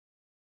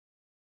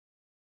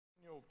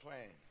renewal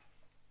plan.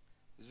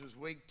 This is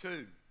week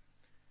 2.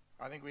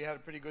 I think we had a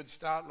pretty good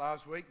start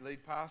last week.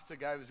 Lead pastor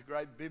gave us a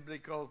great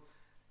biblical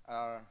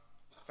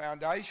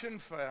foundation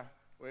for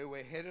where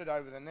we're headed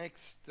over the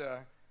next,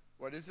 4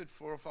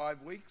 or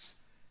 5 weeks.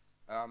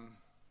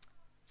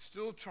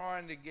 Still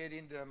trying to get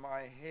into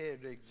my head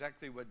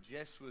exactly what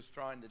Jess was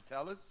trying to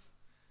tell us.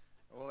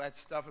 All that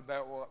stuff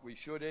about what we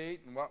should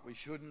eat and what we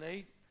shouldn't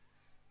eat.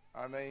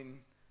 I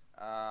mean,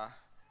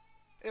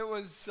 it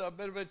was a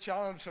bit of a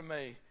challenge for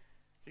me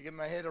to get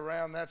my head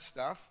around that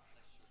stuff.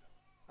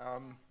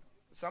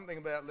 Something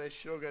about less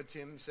sugar,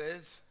 Tim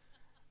says.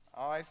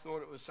 I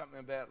thought it was something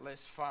about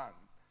less fun.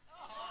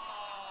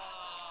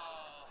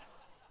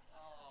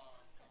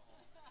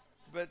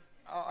 But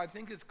I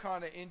think it's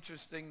kind of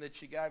interesting that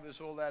she gave us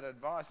all that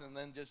advice and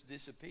then just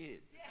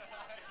disappeared.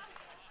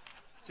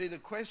 See, the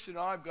question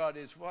I've got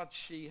is, what's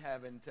she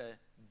having to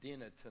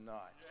dinner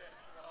tonight?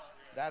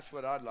 That's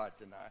what I'd like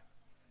to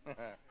know.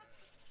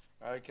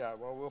 Okay,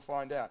 well, we'll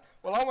find out.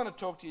 Well, I want to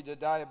talk to you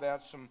today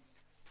about some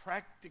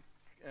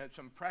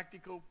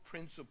practical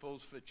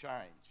principles for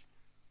change.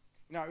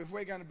 Now, if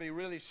we're going to be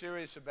really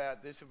serious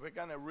about this, if we're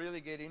going to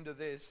really get into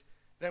this,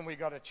 then we've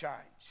got to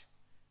change.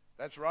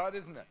 That's right,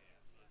 isn't it?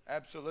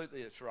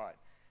 Absolutely, it's right.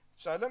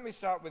 So let me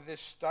start with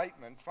this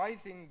statement.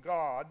 Faith in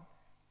God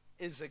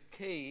is a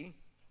key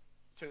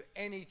to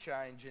any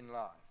change in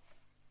life.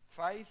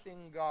 Faith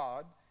in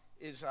God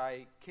is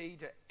a key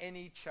to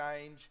any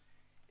change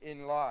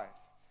in life.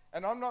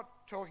 And I'm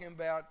not talking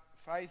about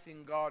faith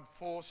in God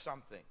for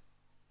something.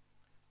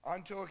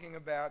 I'm talking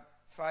about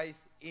faith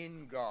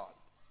in God.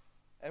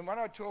 And when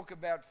I talk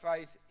about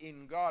faith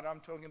in God, I'm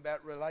talking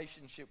about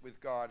relationship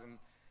with God. And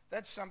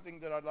that's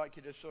something that I'd like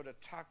you to sort of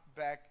tuck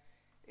back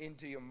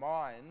into your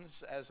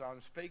minds as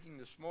I'm speaking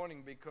this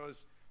morning, because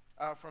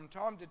from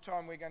time to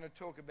time we're going to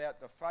talk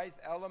about the faith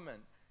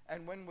element.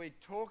 And when we're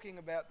talking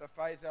about the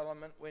faith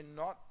element, we're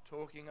not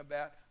talking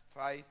about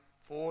faith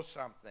for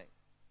something.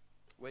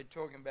 We're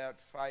talking about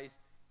faith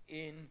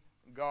in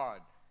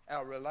God,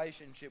 our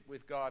relationship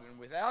with God. And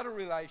without a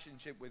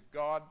relationship with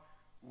God,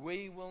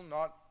 we will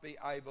not be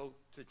able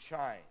to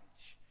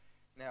change.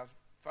 Now,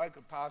 folk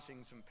are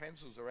passing some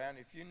pencils around.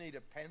 If you need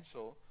a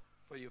pencil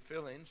for your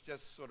fill-ins,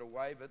 just sort of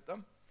wave at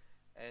them,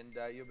 and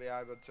you'll be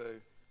able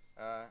to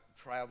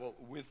travel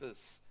with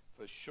us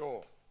for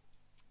sure.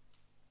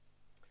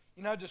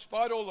 You know,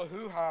 despite all the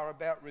hoo-ha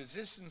about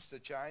resistance to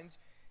change,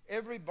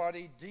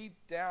 everybody deep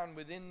down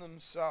within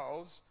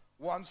themselves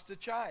wants to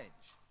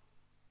change.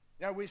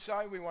 You know, we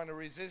say we want to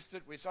resist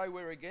it, we say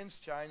we're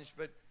against change,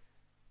 but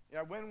you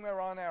know, when we're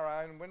on our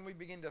own, when we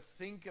begin to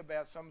think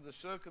about some of the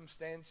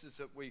circumstances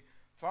that we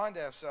find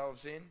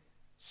ourselves in,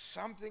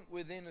 something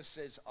within us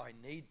says, I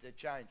need to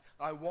change.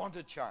 I want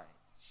to change.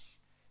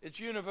 It's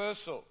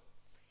universal.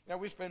 You know,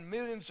 we spend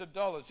millions of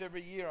dollars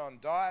every year on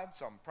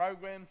diets, on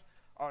programs,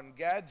 on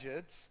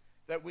gadgets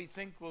that we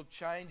think will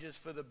change us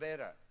for the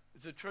better.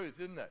 It's the truth,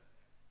 isn't it?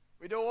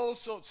 We do all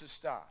sorts of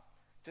stuff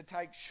to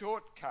take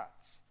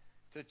shortcuts,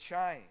 to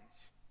change.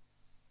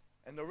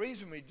 And the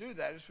reason we do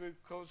that is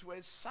because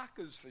we're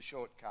suckers for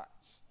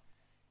shortcuts.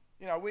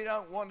 You know, we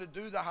don't want to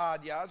do the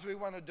hard yards, we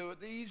want to do it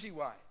the easy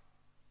way.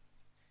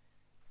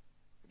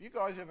 Have you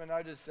guys ever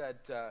noticed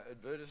that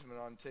advertisement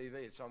on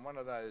TV? It's on one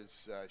of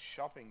those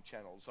shopping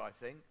channels, I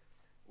think,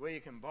 where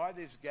you can buy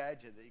this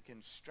gadget that you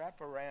can strap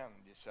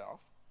around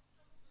yourself.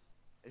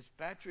 It's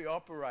battery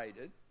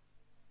operated,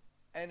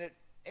 and it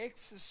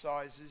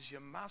exercises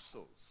your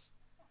muscles.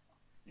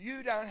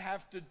 You don't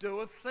have to do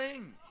a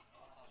thing.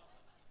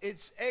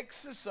 It's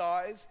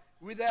exercise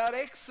without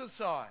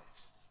exercise.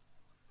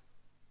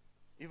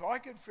 If I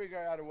could figure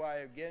out a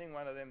way of getting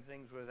one of them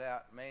things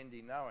without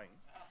Mandy knowing,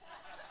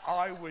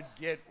 I would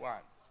get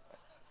one.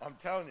 I'm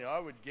telling you, I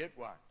would get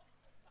one.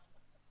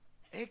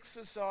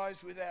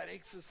 Exercise without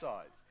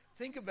exercise.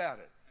 Think about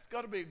it. It's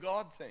got to be a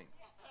God thing.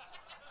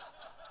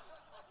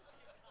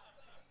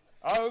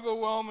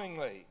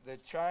 Overwhelmingly, the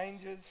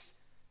changes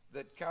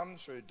that come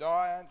through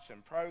diets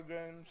and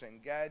programs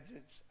and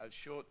gadgets are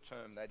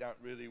short-term. They don't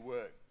really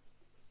work.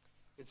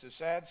 It's a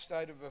sad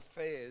state of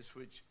affairs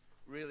which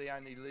really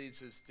only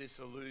leaves us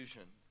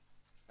disillusioned.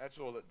 That's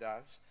all it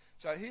does.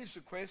 So here's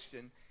the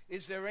question.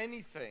 Is there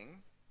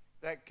anything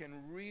that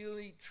can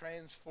really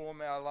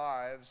transform our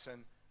lives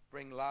and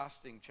bring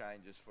lasting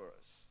changes for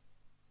us?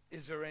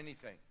 Is there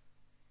anything?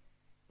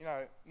 You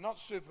know, not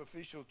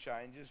superficial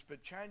changes,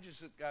 but changes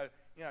that go,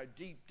 you know,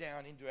 deep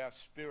down into our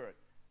spirit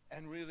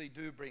and really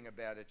do bring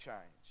about a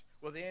change.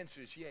 Well, the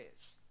answer is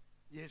yes.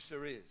 Yes,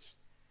 there is.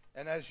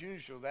 And as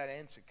usual, that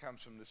answer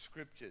comes from the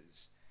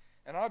scriptures.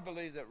 And I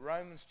believe that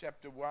Romans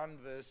chapter 12,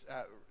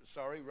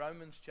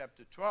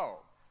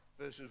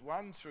 verses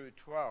 1 through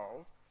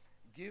 12,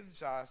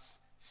 gives us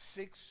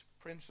 6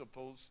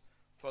 principles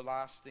for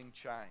lasting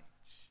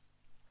change.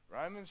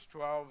 Romans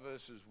 12,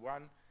 verses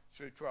 1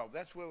 through 12.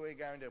 That's where we're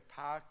going to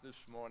park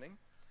this morning,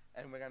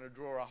 and we're going to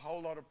draw a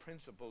whole lot of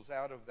principles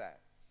out of that.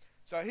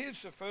 So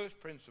here's the first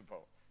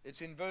principle.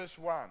 It's in verse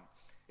 1.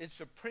 It's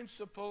the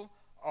principle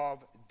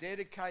of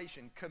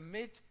dedication.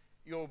 Commit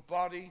your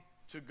body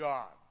to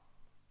God.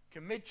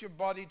 Commit your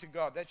body to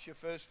God. That's your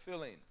first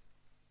fill-in.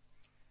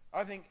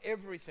 I think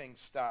everything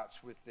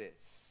starts with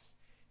this.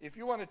 If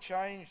you want to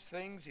change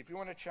things, if you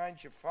want to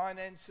change your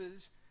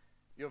finances,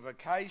 your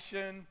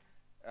vacation,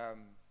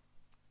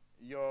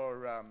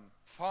 your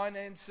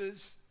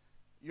finances,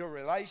 your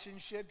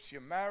relationships,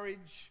 your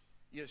marriage,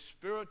 your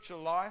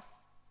spiritual life,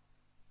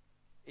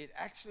 it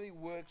actually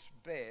works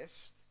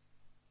best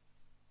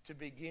to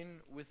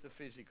begin with the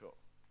physical.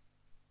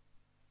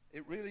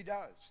 It really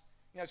does.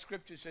 You know,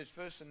 Scripture says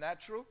first the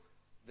natural,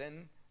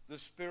 then the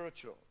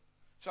spiritual.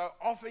 So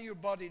offer your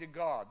body to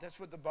God. That's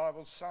what the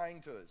Bible's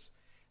saying to us.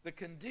 The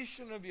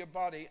condition of your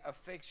body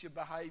affects your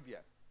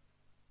behavior.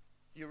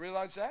 You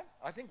realize that?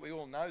 I think we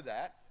all know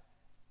that.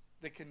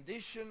 The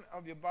condition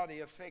of your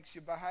body affects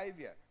your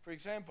behavior. For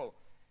example,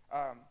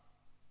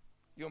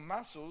 your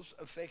muscles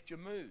affect your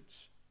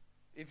moods.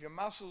 If your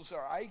muscles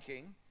are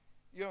aching,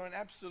 you're in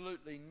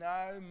absolutely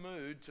no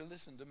mood to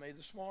listen to me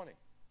this morning.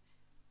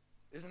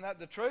 Isn't that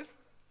the truth?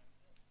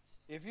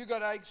 If you've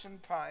got aches and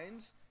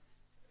pains,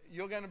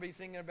 you're going to be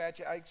thinking about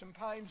your aches and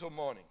pains all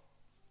morning.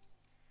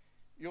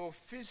 Your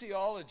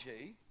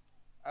physiology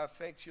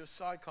affects your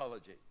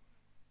psychology.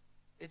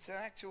 It's an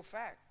actual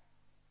fact.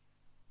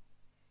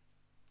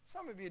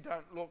 Some of you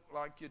don't look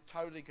like you're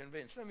totally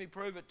convinced. Let me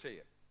prove it to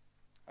you.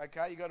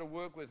 Okay, you got to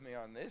work with me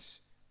on this.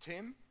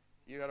 Tim,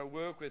 you got to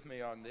work with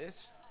me on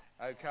this.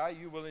 Okay,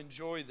 you will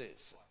enjoy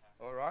this.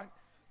 All right?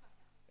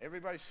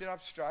 Everybody sit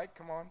up straight.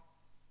 Come on.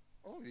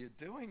 Oh, you're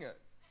doing it.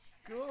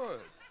 Good.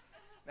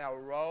 Now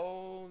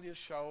roll your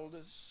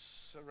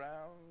shoulders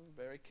around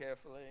very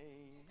carefully.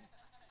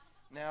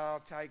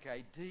 Now take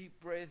a deep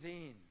breath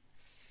in.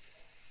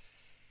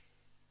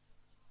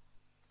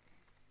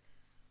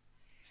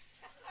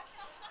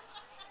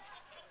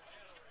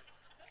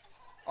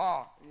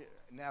 Oh,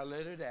 now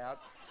let it out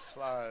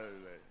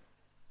slowly.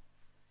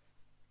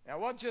 Now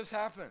what just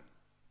happened?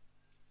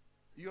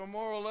 You're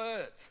more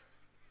alert.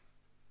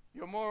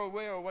 You're more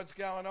aware of what's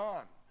going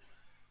on.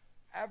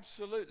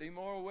 Absolutely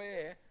more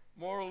aware,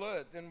 more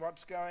alert than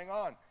what's going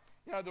on.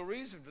 You know, the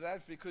reason for that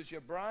is because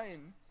your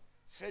brain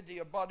said to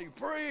your body,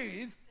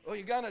 breathe or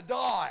you're going to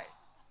die.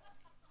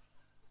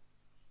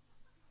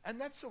 And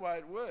that's the way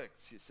it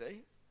works, you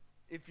see.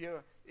 If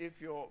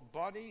your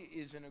body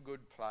is in a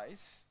good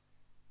place,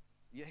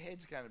 your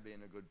head's going to be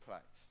in a good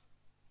place.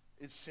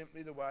 It's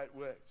simply the way it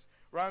works.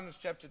 Romans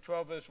chapter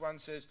 12 verse 1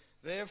 says,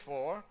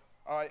 therefore,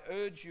 I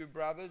urge you,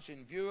 brothers,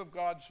 in view of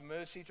God's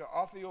mercy, to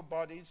offer your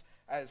bodies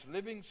as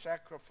living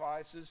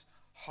sacrifices,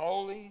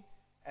 holy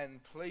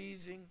and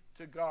pleasing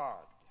to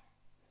God.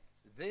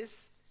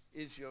 This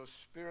is your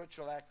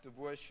spiritual act of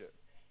worship.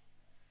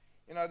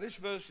 You know, this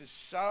verse is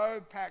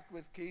so packed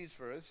with keys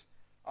for us,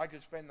 I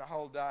could spend the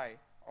whole day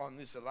on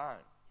this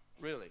alone.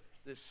 Really,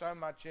 there's so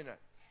much in it.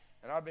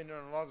 And I've been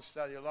doing a lot of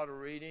study, a lot of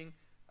reading,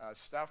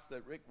 stuff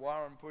that Rick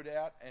Warren put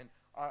out, and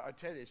I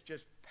tell you, it's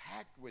just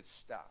packed with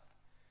stuff.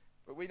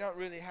 But we don't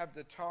really have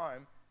the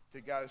time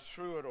to go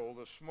through it all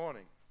this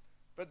morning.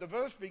 But the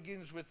verse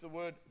begins with the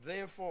word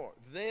therefore.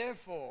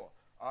 Therefore,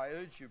 I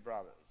urge you,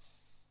 brothers.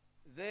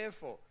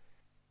 Therefore.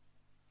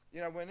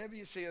 You know, whenever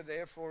you see a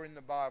therefore in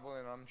the Bible,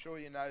 and I'm sure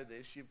you know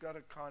this, you've got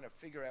to kind of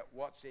figure out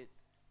what's it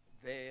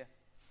there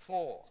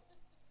for.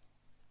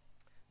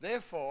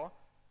 Therefore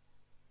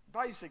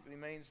basically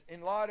means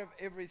in light of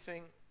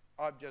everything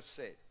I've just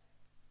said.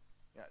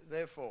 You know,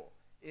 therefore,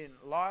 in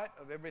light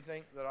of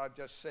everything that I've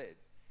just said.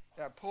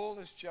 Now, Paul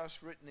has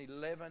just written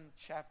 11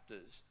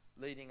 chapters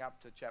leading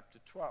up to chapter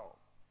 12.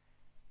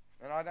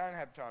 And I don't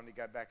have time to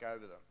go back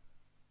over them.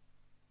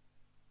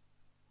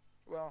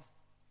 Well,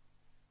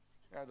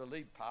 you know, the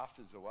lead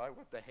pastor's away.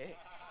 What the heck?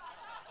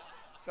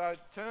 So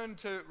turn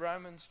to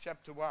Romans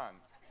chapter 1.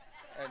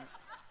 And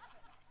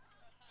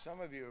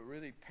some of you are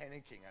really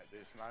panicking at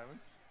this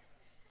moment.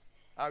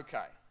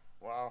 Okay,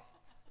 well,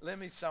 let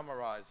me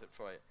summarize it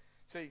for you.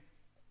 See,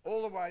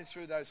 all the way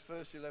through those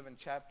first 11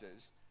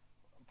 chapters,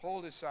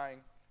 Paul is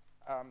saying,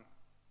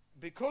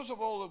 because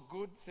of all the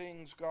good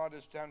things God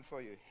has done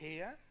for you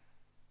here,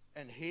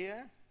 and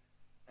here,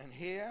 and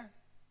here,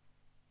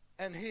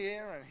 and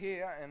here, and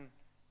here, and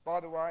by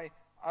the way,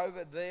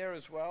 over there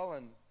as well,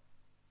 and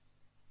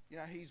you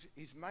know,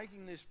 he's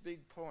making this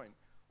big point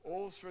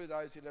all through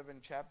those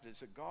 11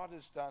 chapters that God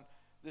has done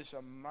this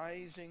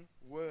amazing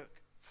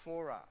work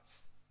for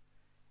us.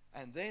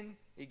 And then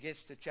he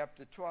gets to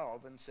chapter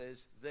 12 and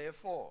says,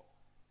 therefore,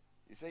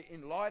 you see,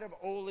 in light of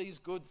all these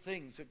good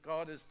things that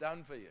God has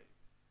done for you,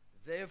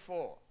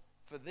 therefore,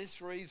 for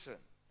this reason,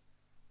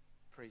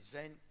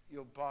 present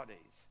your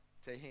bodies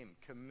to him.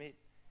 Commit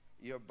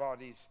your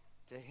bodies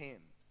to him.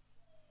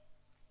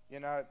 You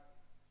know,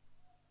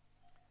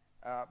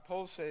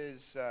 Paul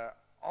says,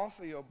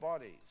 offer your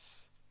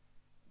bodies.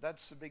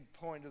 That's the big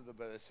point of the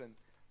verse. And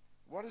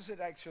what does it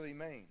actually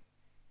mean?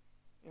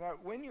 You know,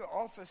 when you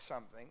offer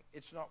something,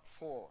 it's not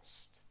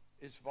forced.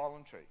 It's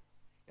voluntary.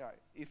 You know,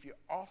 if you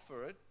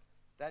offer it,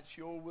 that's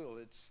your will.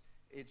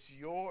 It's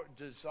your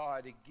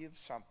desire to give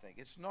something.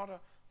 It's not a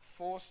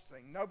forced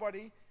thing.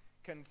 Nobody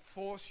can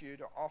force you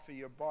to offer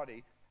your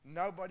body.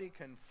 Nobody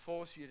can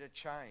force you to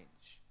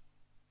change.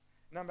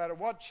 No matter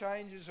what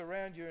changes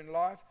around you in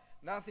life,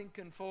 nothing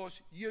can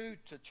force you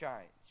to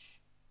change.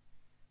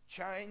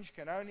 Change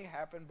can only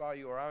happen by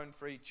your own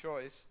free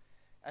choice,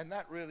 and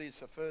that really is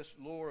the first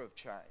law of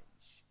change.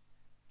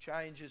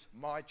 Change is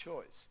my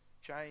choice.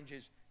 Change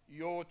is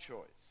your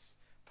choice.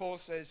 Paul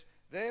says,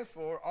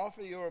 therefore,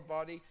 offer your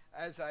body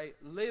as a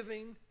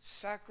living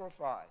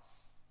sacrifice.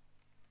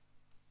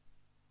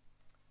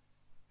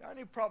 The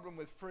only problem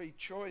with free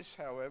choice,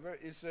 however,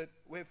 is that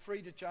we're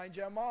free to change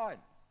our mind.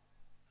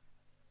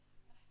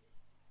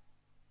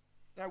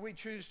 Now, we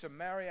choose to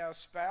marry our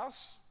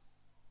spouse,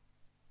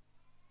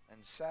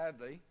 and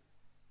sadly,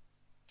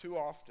 too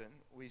often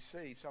we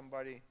see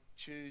somebody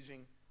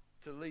choosing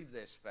to leave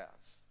their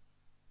spouse.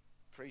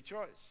 Free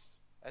choice.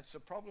 That's the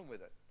problem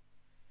with it.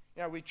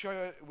 You know,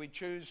 we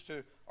choose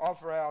to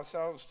offer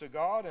ourselves to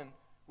God, and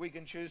we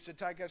can choose to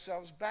take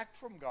ourselves back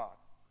from God.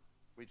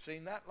 We've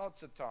seen that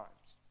lots of times.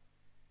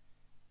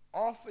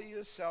 Offer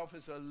yourself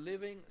as a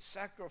living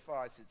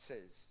sacrifice, it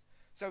says.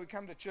 So we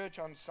come to church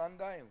on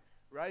Sunday and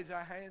raise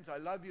our hands, I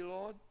love you,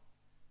 Lord.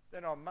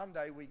 Then on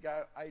Monday we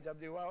go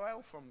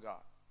AWOL from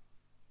God.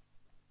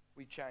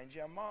 We change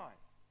our mind.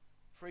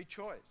 Free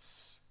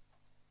choice.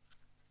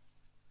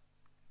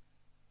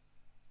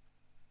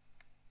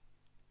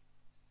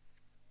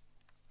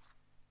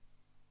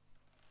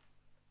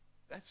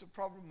 That's the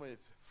problem with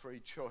free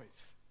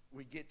choice.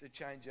 We get to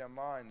change our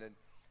mind. And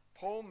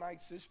Paul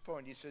makes this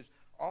point. He says,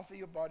 offer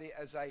your body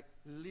as a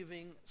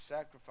living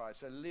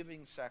sacrifice, a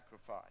living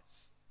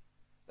sacrifice.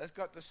 That's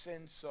got the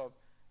sense of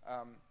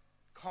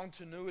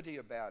continuity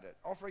about it.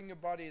 Offering your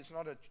body is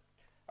not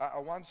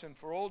a once and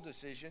for all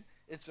decision.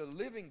 It's a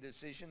living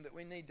decision that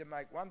we need to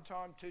make 1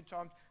 time, 2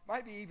 times,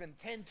 maybe even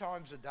 10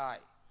 times a day.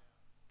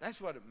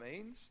 That's what it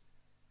means.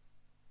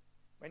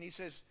 When he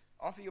says,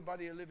 offer your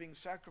body a living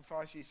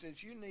sacrifice, he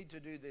says, you need to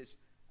do this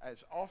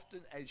as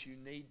often as you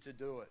need to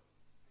do it.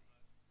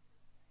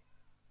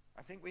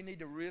 I think we need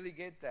to really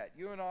get that.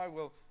 You and I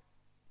will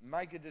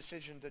make a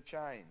decision to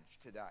change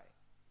today.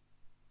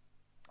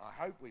 I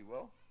hope we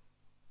will.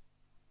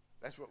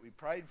 That's what we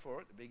prayed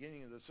for at the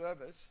beginning of the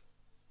service.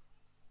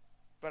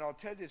 But I'll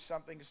tell you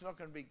something, it's not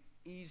going to be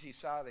easy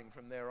sailing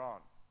from there on.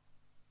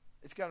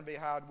 It's going to be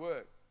hard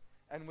work.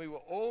 And we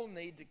will all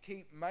need to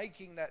keep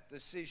making that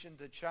decision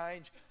to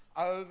change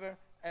over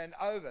and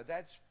over.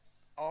 That's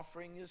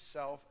offering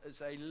yourself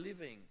as a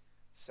living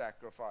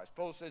sacrifice.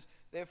 Paul says,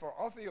 therefore,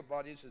 offer your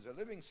bodies as a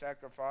living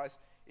sacrifice.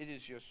 It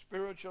is your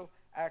spiritual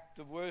act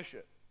of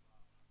worship.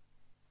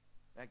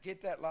 Now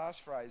get that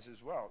last phrase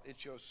as well.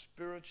 It's your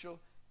spiritual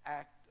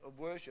act of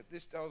worship.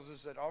 This tells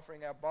us that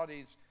offering our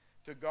bodies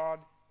to God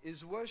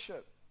is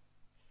worship.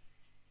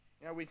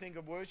 You know, we think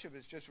of worship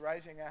as just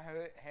raising our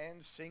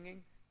hands,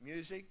 singing,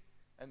 music,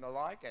 and the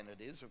like, and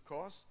it is, of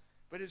course,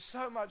 but it's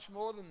so much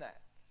more than that.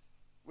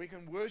 We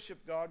can worship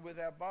God with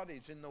our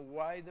bodies in the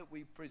way that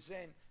we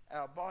present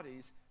our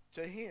bodies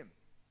to Him.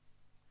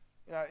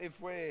 You know,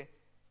 if we're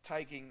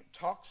taking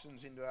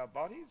toxins into our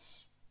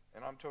bodies,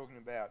 and I'm talking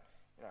about,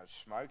 you know,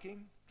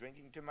 smoking,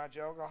 drinking too much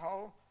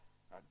alcohol,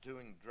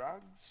 doing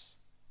drugs,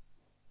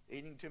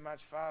 eating too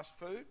much fast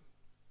food,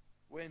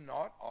 we're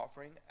not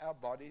offering our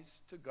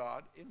bodies to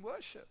God in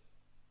worship.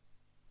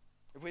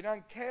 If we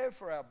don't care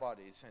for our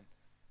bodies, and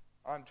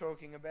I'm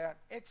talking about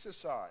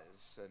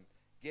exercise and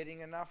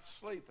getting enough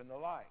sleep and the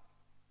like,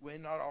 we're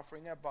not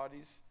offering our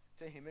bodies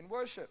to Him in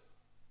worship.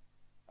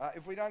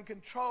 If we don't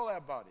control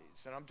our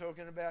bodies, and I'm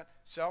talking about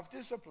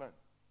self-discipline,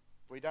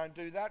 if we don't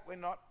do that, we're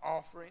not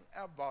offering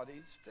our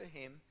bodies to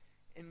Him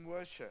in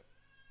worship.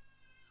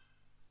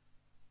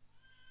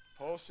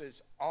 Paul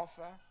says,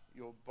 offer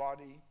your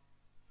body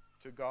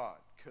to God.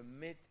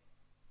 Commit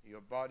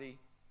your body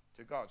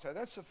to God. So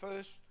that's the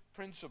first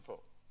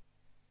principle.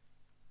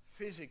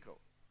 Physical.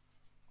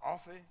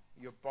 Offer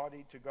your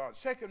body to God.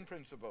 Second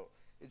principle,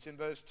 it's in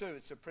verse 2.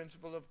 It's a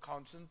principle of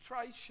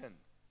concentration.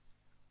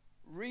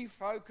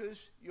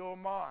 Refocus your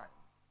mind.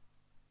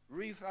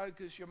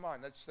 Refocus your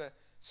mind. That's the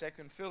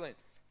second fill-in.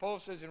 Paul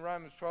says in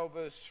Romans 12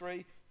 verse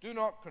 3, do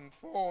not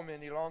conform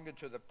any longer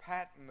to the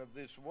pattern of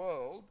this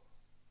world.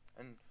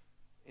 And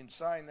in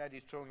saying that,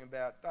 he's talking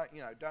about,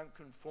 don't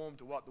conform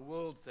to what the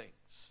world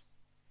thinks.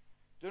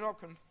 Do not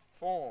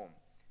conform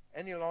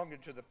any longer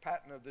to the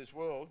pattern of this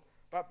world,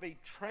 but be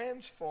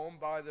transformed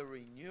by the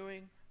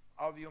renewing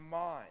of your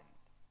mind.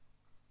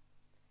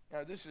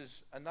 Now, this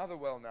is another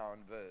well-known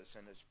verse,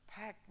 and it's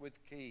packed with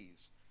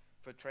keys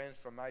for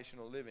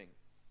transformational living.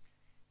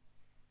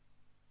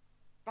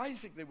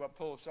 Basically, what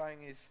Paul's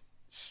saying is,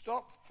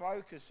 stop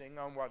focusing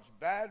on what's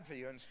bad for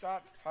you and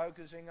start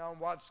focusing on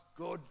what's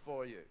good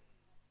for you.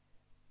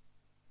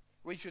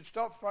 We should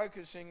stop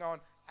focusing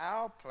on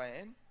our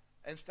plan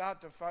and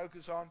start to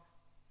focus on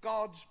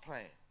God's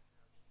plan.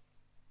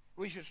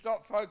 We should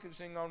stop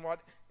focusing on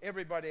what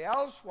everybody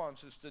else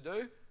wants us to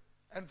do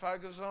and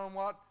focus on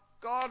what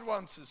God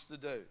wants us to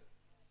do.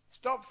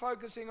 Stop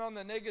focusing on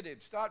the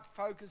negative. Start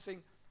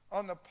focusing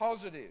on the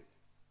positive.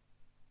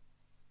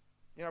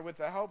 You know, with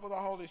the help of the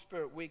Holy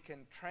Spirit, we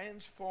can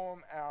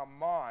transform our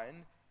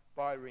mind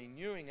by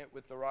renewing it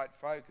with the right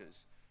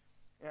focus.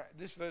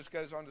 This verse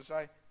goes on to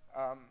say,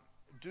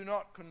 do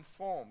not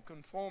conform.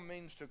 Conform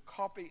means to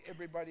copy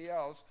everybody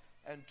else,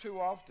 and too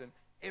often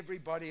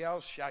everybody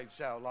else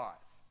shapes our life.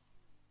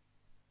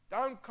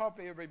 Don't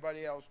copy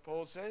everybody else,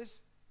 Paul says.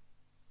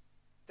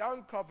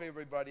 Don't copy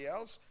everybody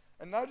else.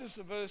 And notice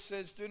the verse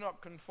says, do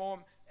not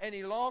conform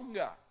any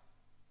longer.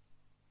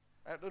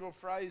 That little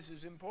phrase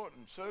is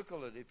important.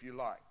 Circle it if you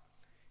like.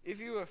 If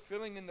you are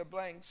filling in the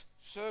blanks,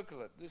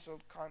 circle it. This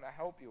will kind of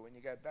help you when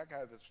you go back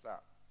over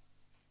stuff.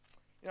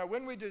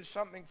 When we do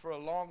something for a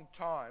long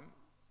time,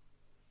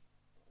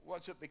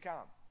 what's it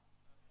become?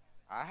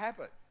 A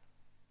habit.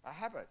 A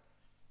habit.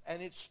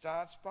 And it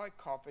starts by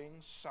copying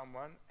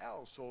someone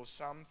else or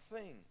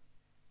something.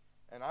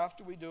 And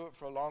after we do it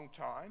for a long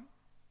time,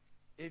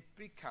 it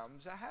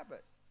becomes a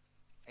habit.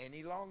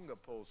 Any longer,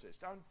 Paul says.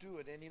 Don't do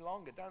it any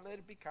longer. Don't let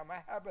it become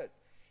a habit.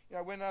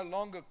 We're no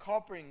longer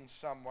copying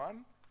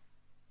someone.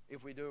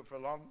 If we do it for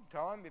a long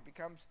time, it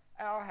becomes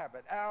our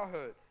habit, our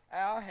hurt,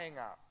 our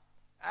hang-up,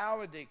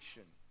 our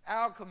addiction,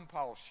 our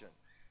compulsion.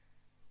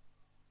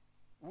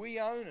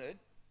 We own it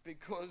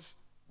because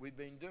we've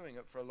been doing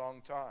it for a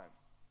long time.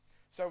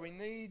 So we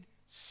need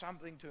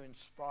something to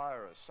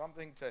inspire us,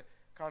 something to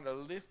kind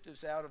of lift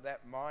us out of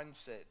that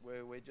mindset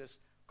where we're just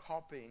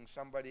copying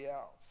somebody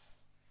else.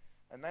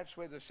 And that's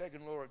where the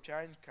second law of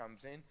change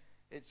comes in.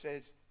 It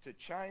says, to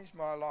change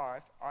my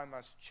life, I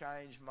must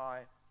change my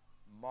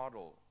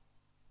model.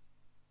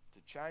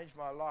 To change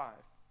my life,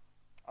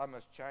 I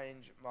must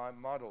change my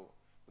model.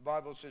 The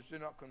Bible says, do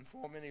not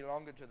conform any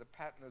longer to the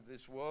pattern of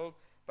this world,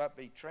 but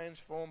be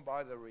transformed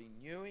by the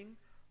renewing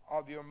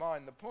of your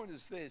mind. The point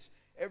is this: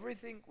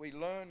 everything we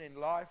learn in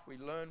life, we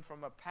learn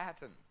from a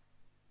pattern.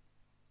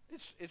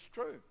 It's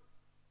true.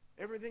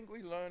 Everything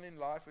we learn in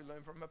life, we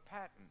learn from a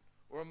pattern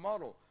or a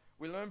model.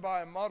 We learn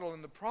by a model,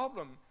 and the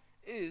problem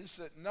is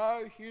that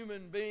no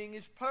human being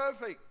is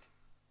perfect.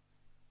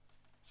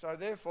 So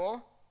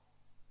therefore,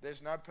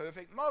 there's no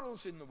perfect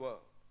models in the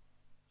world.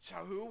 So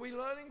who are we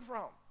learning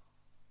from?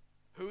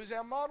 Who is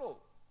our model?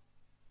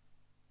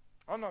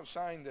 I'm not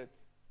saying that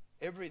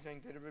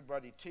everything that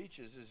everybody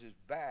teaches is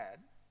bad.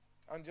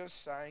 I'm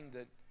just saying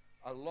that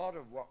a lot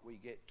of what we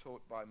get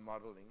taught by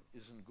modeling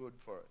isn't good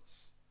for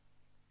us.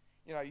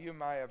 You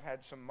may have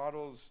had some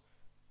models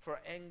for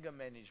anger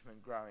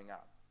management growing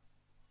up.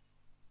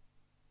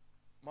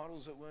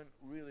 Models that weren't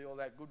really all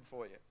that good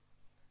for you.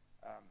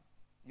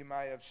 You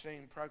may have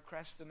seen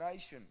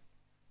procrastination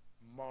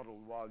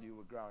modeled while you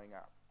were growing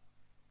up.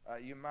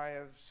 You may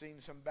have seen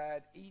some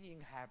bad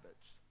eating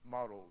habits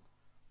modeled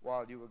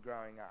while you were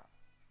growing up.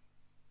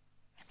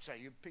 And so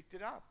you picked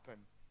it up and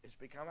it's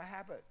become a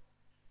habit.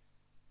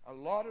 A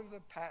lot of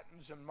the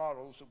patterns and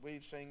models that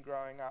we've seen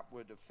growing up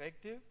were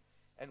defective,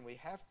 and we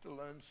have to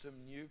learn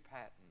some new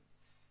patterns.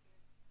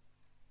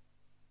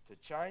 To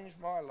change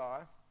my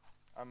life,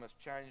 I must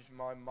change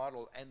my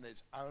model, and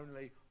there's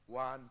only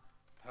one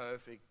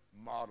perfect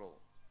model.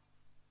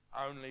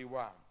 Only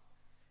one.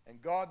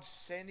 And God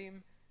sent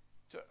him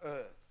to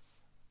earth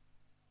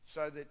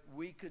so that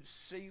we could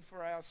see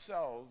for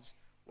ourselves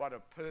what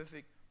a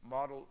perfect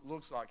model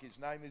looks like. His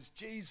name is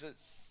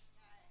Jesus.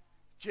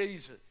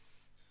 Jesus,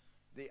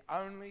 the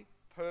only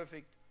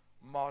perfect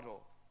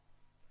model.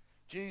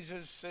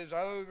 Jesus says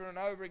over and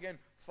over again,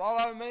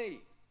 follow me.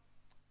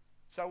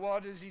 So why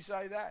does he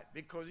say that?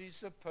 Because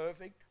he's the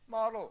perfect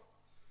model.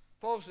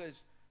 Paul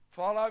says,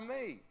 follow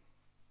me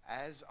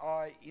as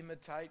I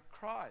imitate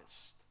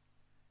Christ.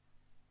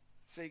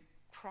 See,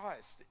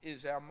 Christ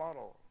is our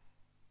model.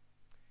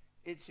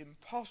 It's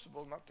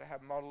impossible not to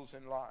have models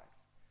in life.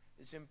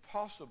 It's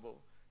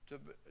impossible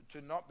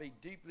to not be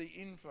deeply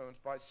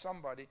influenced by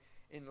somebody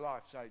in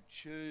life. So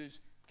choose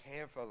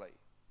carefully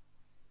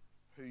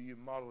who you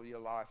model your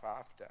life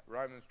after.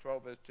 Romans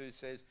 12 verse 2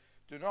 says,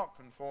 do not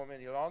conform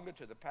any longer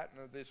to the pattern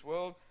of this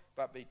world,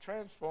 but be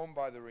transformed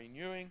by the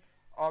renewing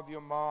of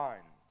your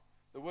mind.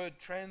 The word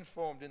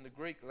transformed in the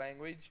Greek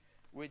language,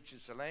 which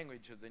is the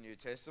language of the New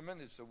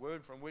Testament, is the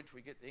word from which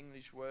we get the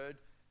English word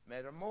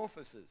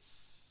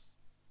metamorphosis.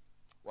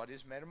 What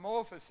is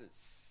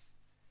metamorphosis?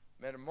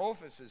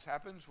 Metamorphosis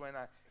happens when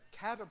a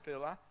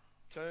caterpillar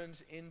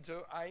turns into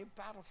a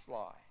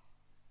butterfly.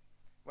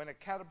 When a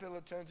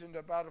caterpillar turns into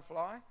a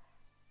butterfly,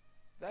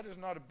 that is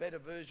not a better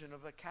version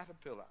of a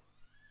caterpillar.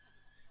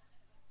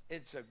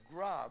 It's a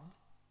grub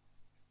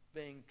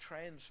being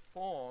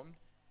transformed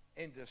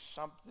into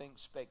something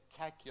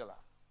spectacular,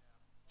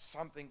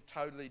 something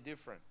totally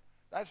different.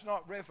 That's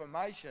not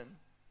reformation,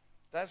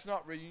 that's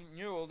not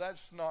renewal,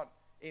 that's not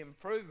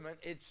improvement,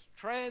 it's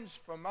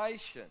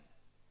transformation.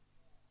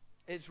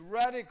 It's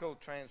radical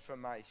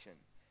transformation.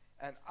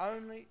 And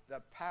only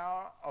the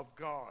power of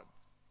God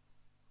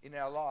in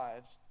our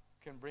lives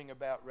can bring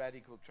about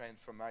radical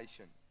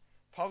transformation.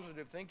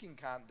 Positive thinking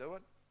can't do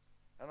it.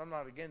 And I'm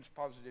not against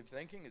positive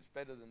thinking. It's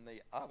better than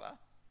the other.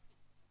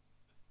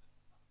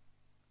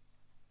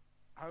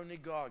 Only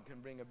God can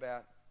bring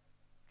about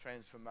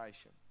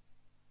transformation.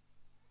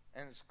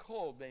 And it's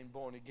called being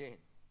born again.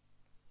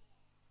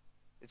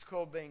 It's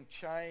called being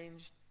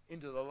changed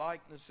into the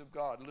likeness of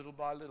God little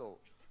by little.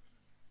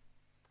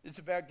 It's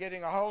about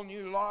getting a whole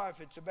new life.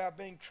 It's about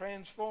being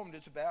transformed.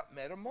 It's about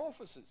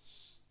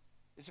metamorphosis.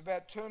 It's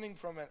about turning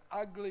from an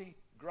ugly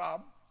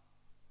grub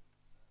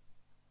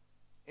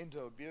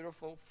into a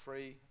beautiful,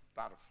 free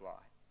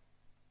butterfly.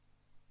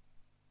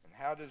 And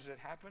how does it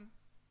happen?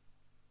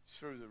 It's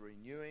through the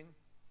renewing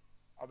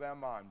of our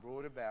mind,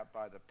 brought about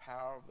by the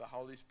power of the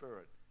Holy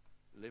Spirit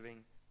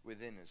living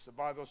within us. The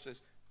Bible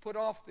says, put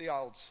off the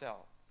old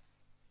self.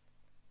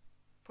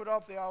 Put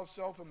off the old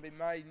self and be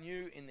made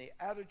new in the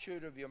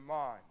attitude of your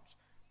minds.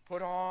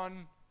 Put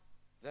on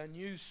the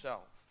new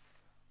self.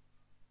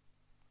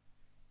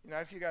 You know,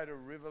 if you go to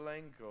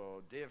Riverlink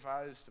or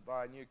DFO's to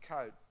buy a new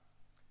coat,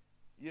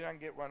 you don't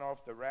get one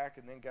off the rack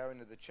and then go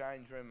into the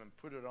change room and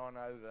put it on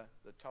over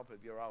the top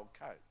of your old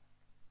coat.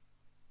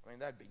 I mean,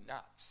 that'd be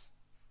nuts.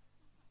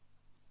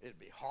 It'd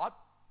be hot,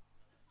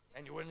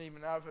 and you wouldn't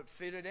even know if it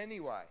fitted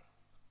anyway.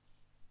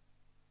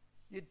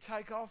 You'd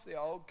take off the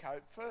old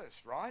coat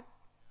first, right?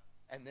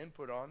 And then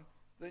put on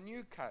the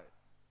new coat.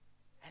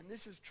 And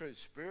this is true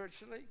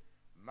spiritually,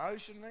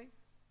 emotionally,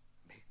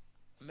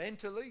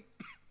 mentally.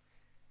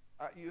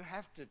 You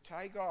have to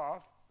take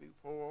off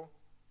before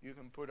you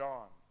can put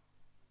on.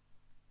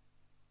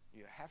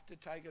 You have to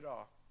take it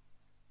off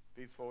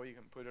before you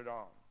can put it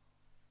on.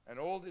 And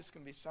all this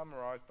can be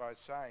summarized by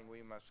saying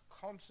we must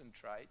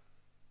concentrate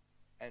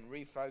and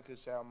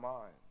refocus our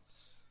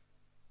minds.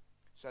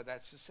 So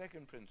that's the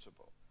second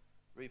principle.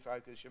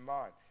 Refocus your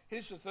mind.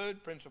 Here's the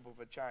third principle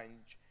for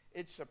change.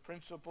 It's a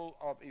principle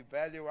of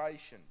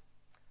evaluation.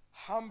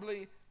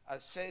 Humbly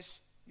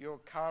assess your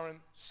current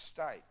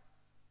state.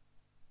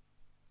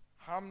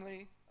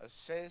 Humbly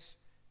assess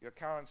your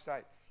current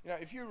state. You know,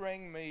 if you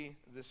rang me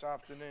this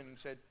afternoon and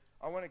said,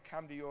 I want to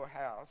come to your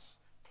house,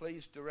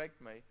 please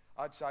direct me,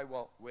 I'd say,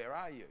 well, where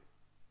are you?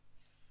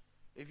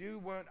 If you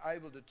weren't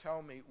able to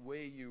tell me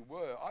where you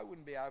were, I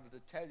wouldn't be able to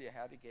tell you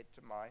how to get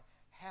to my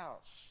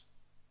house.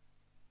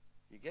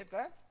 You get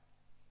that?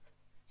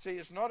 See,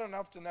 it's not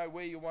enough to know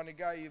where you want to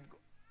go. You've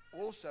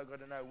also got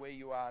to know where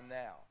you are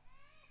now.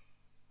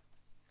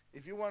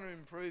 If you want to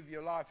improve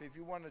your life, if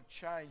you want to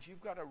change,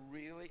 you've got to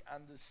really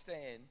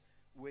understand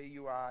where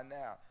you are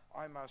now.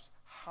 I must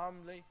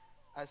humbly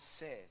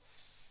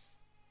assess.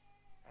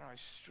 And I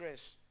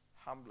stress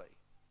humbly.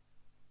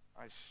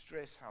 I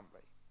stress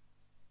humbly.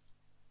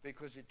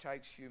 Because it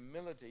takes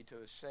humility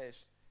to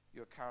assess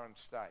your current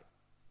state.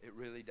 It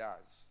really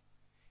does.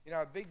 You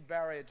know, a big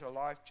barrier to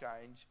life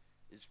change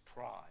is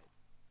pride.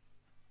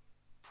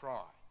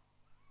 Pride.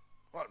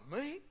 What,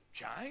 me?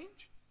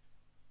 Change?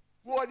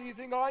 Why do you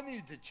think I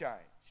need to change?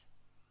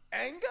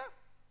 Anger?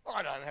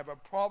 I don't have a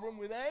problem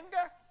with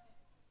anger.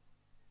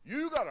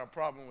 You got a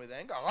problem with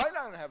anger. I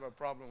don't have a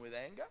problem with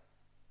anger.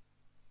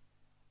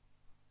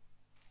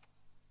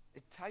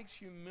 It takes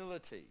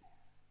humility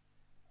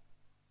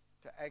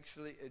to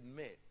actually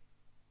admit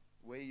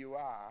where you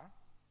are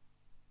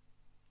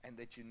and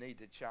that you need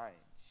to change.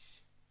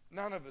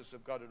 None of us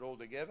have got it all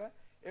together.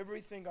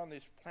 Everything on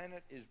this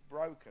planet is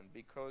broken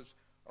because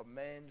of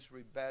man's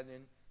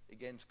rebellion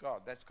against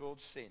God. That's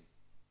called sin.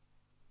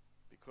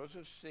 Because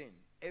of sin,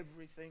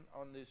 everything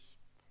on this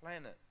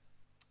planet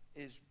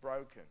is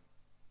broken.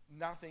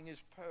 Nothing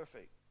is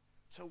perfect.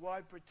 So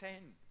why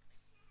pretend?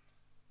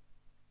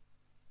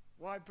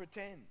 Why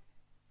pretend?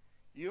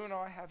 You and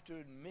I have to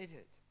admit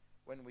it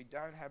when we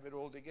don't have it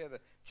all together.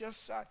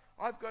 Just say,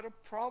 I've got a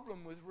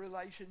problem with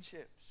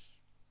relationships.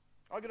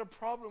 I've got a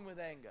problem with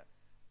anger.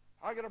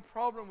 I've got a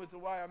problem with the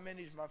way I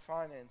manage my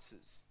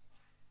finances.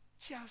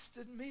 Just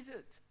admit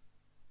it.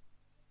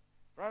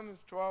 Romans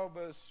 12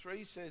 verse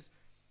 3 says,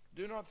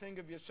 do not think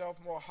of yourself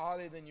more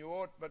highly than you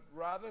ought, but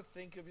rather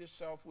think of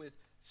yourself with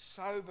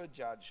sober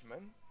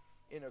judgment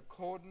in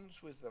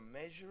accordance with the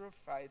measure of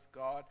faith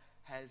God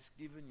has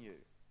given you.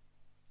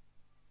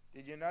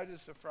 Did you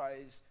notice the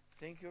phrase,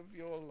 think of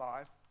your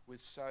life with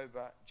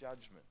sober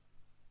judgment?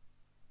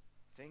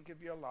 Think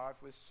of your life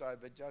with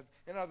sober judgment.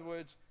 In other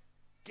words,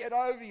 get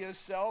over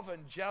yourself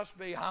and just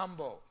be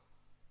humble.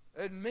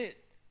 Admit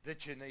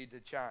that you need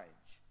to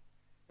change.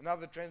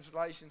 Another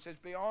translation says,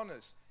 be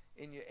honest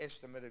in your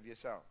estimate of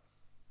yourself.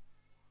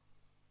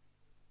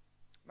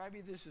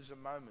 Maybe this is a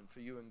moment for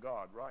you and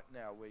God right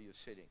now where you're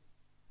sitting.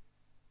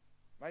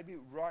 Maybe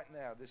right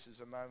now this is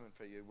a moment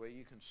for you where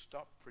you can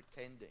stop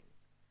pretending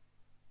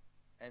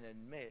and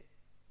admit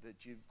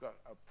that you've got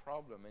a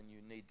problem and you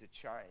need to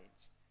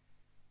change.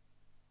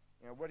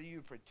 You know, what are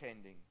you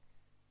pretending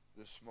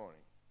this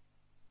morning?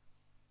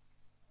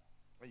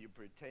 Are you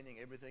pretending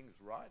everything's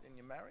right in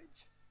your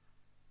marriage?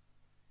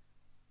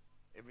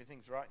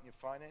 Everything's right in your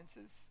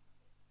finances?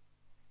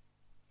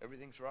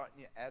 Everything's right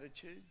in your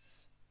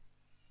attitudes?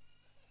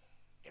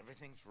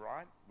 Everything's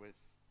right with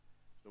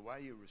the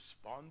way you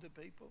respond to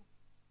people?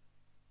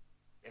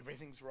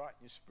 Everything's right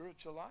in your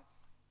spiritual life?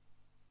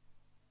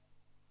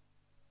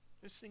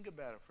 Just think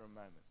about it for a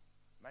moment.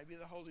 Maybe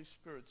the Holy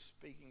Spirit's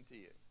speaking to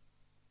you.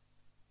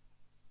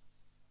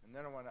 And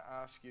then I want to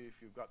ask you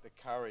if you've got the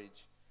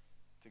courage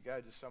to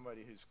go to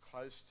somebody who's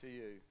close to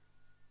you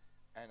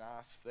and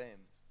ask them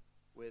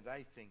where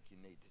they think you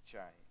need to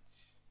change.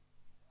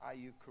 Are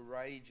you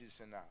courageous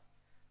enough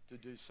to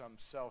do some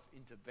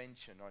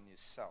self-intervention on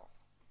yourself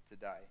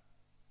today.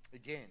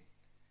 Again,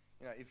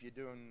 if you're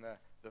doing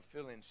the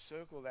fill-in,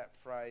 circle that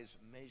phrase,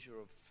 measure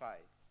of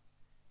faith,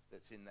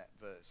 that's in that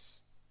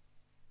verse.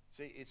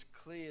 See, it's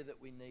clear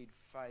that we need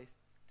faith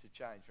to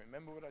change.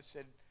 Remember what I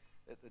said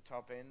at the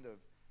top end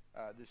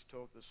of this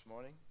talk this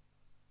morning?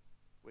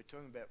 We're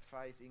talking about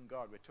faith in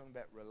God. We're talking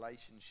about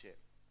relationship.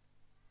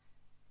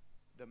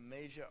 The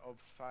measure of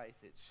faith,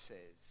 it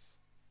says.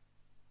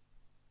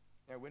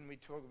 Now, when we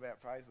talk about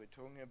faith, we're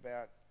talking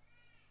about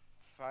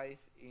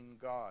faith in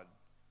God,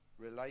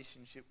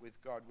 relationship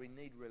with God. We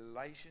need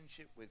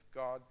relationship with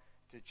God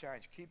to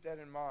change. Keep that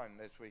in mind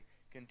as we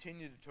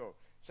continue to talk.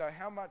 So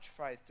how much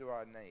faith do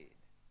I need?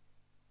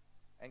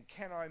 And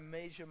can I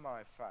measure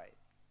my faith?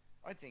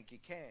 I think you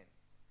can.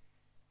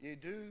 You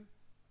do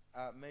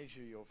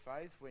measure your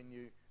faith when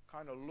you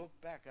kind of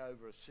look back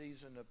over a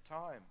season of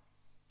time.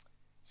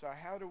 So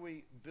how do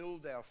we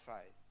build our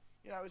faith?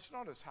 It's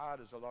not as hard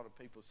as a lot of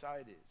people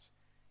say it is.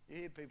 You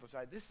hear people say,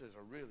 this is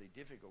a really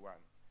difficult one.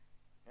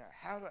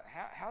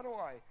 How do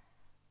I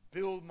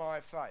build my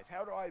faith?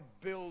 How do I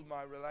build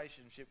my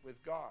relationship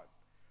with God?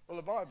 Well,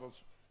 the Bible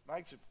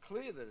makes it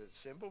clear that it's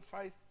simple.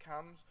 Faith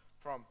comes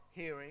from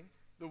hearing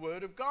the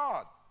Word of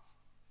God.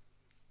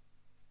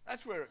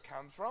 That's where it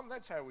comes from.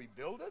 That's how we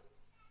build it.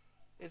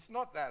 It's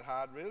not that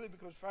hard, really,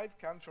 because faith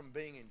comes from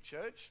being in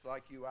church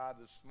like you are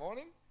this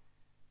morning,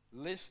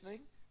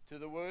 listening to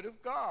the Word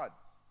of God.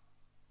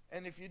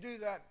 And if you do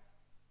that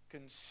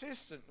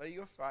consistently,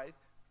 your faith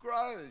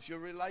grows. Your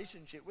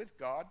relationship with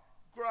God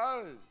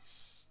grows.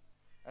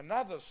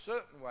 Another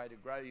certain way to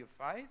grow your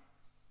faith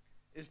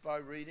is by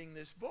reading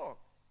this book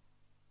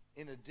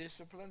in a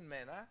disciplined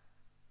manner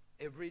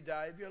every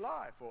day of your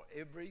life, or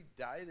every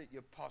day that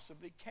you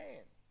possibly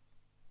can.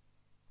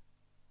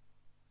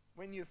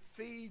 When you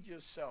feed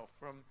yourself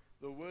from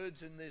the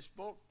words in this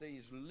book,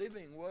 these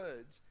living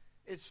words,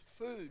 it's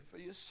food for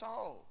your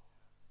soul.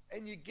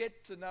 And you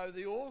get to know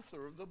the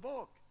author of the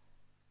book.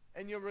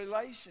 And your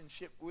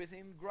relationship with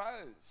him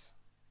grows.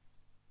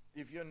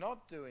 If you're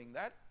not doing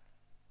that,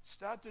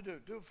 start to do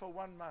it. Do it for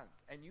 1 month.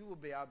 And you will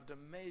be able to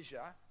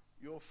measure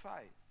your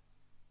faith.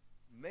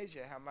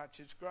 Measure how much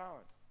it's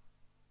grown.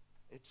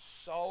 It's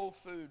soul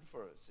food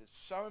for us. It's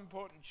so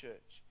important,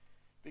 church.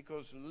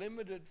 Because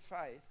limited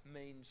faith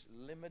means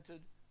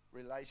limited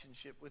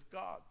relationship with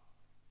God.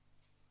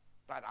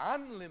 But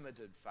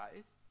unlimited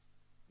faith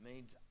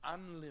means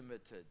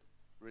unlimited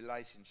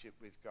relationship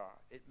with God.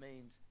 It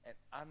means an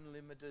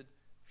unlimited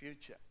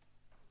future.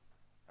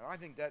 And I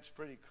think that's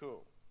pretty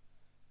cool.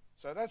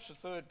 So that's the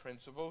third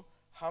principle.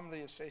 Humbly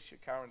assess your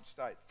current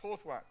state.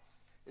 Fourth one,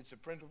 it's a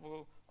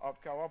principle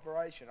of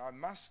cooperation. I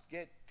must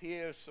get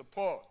peer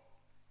support.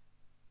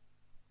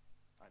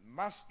 I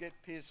must get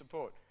peer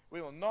support.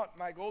 We will not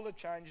make all the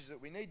changes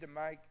that we need to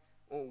make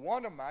or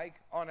want to make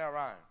on our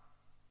own.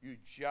 You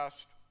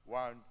just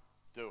won't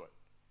do it.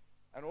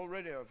 And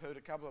already I've heard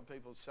a couple of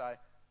people say,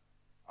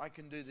 I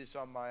can do this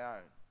on my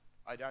own.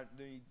 I don't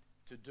need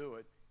to do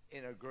it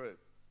in a group.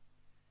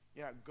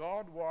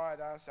 God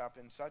wired us up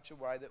in such a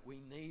way that we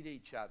need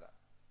each other.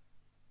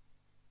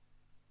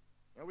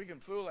 We can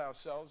fool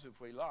ourselves if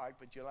we like,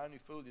 but you'll only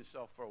fool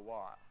yourself for a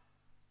while.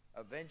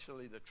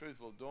 Eventually the truth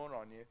will dawn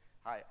on you,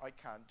 hey, I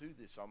can't do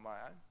this on my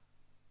own.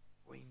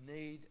 We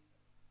need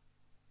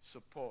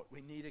support.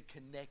 We need a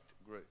connect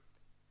group.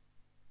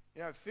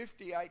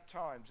 58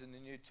 times in the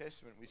New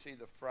Testament we see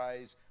the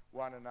phrase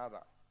one another.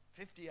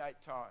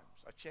 58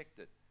 times. I checked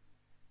it.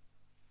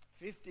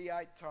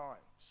 58 times.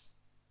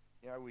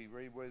 We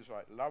read words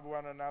like love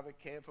one another,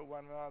 care for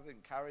one another,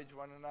 encourage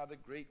one another,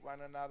 greet one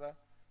another,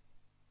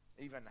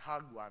 even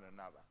hug one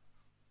another.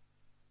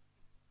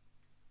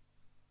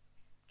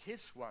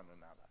 Kiss one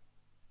another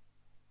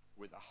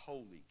with a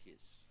holy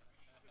kiss.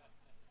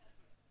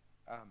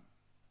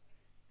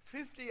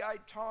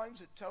 58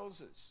 times it tells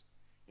us,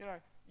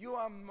 you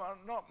are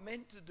not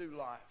meant to do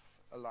life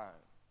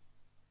alone.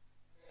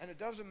 And it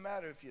doesn't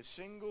matter if you're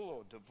single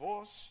or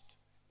divorced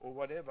or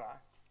whatever,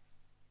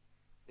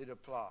 it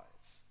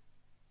applies.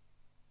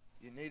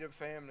 You need a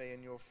family,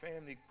 and your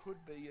family could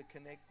be a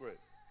connect group.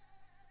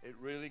 It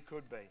really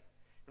could be.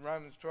 In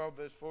Romans 12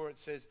 verse 4 it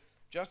says,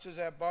 just as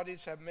our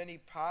bodies have many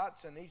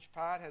parts and each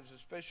part has a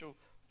special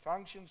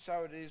function,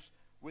 so it is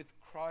with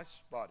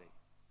Christ's body.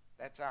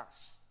 That's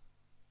us.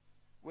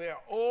 We are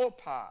all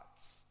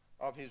parts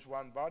of his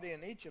one body,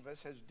 and each of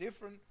us has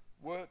different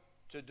work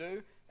to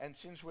do. And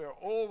since we're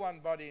all one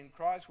body in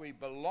Christ, we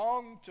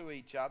belong to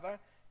each other,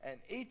 and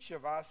each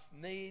of us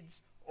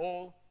needs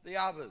all the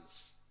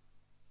others.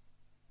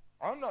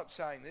 I'm not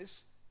saying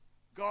this.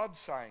 God's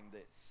saying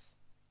this.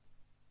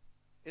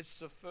 It's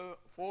the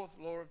fourth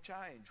law of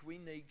change. We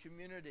need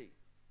community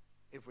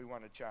if we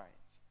want to change.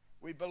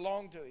 We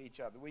belong to each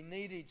other. We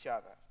need each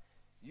other.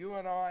 You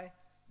and I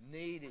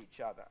need each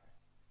other.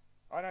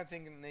 I don't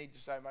think I need to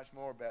say much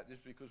more about this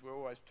because we're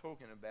always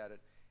talking about it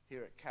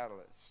here at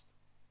Catalyst.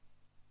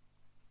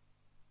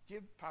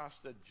 Give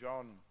Pastor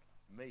John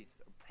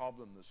Meath a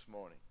problem this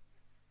morning.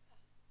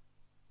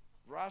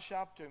 Rush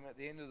up to him at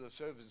the end of the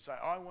service and say,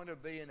 I want to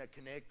be in a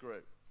connect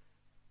group.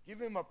 Give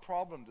him a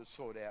problem to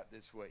sort out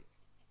this week.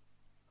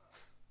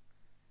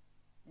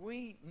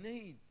 We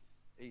need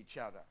each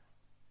other.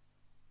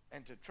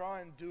 And to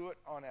try and do it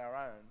on our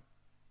own,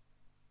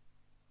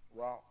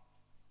 well,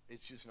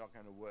 it's just not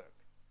going to work.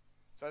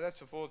 So that's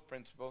the fourth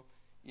principle.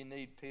 You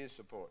need peer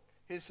support.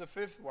 Here's the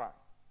fifth one.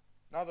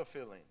 Another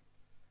fill-in.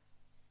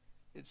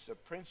 It's the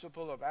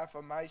principle of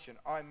affirmation.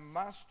 I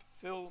must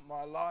fill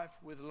my life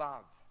with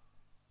love.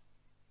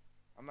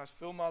 I must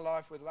fill my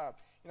life with love.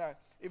 You know,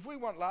 if we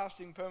want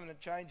lasting, permanent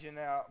change in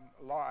our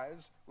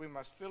lives, we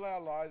must fill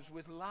our lives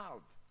with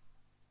love.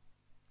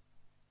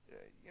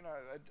 You know,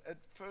 at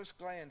first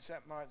glance,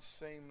 that might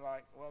seem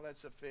like, well,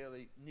 that's a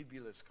fairly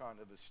nebulous kind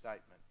of a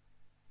statement.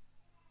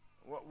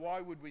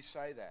 Why would we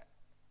say that?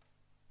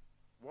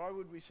 Why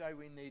would we say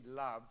we need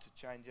love to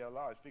change our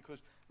lives?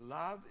 Because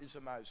love is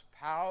the most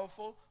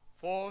powerful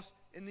force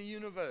in the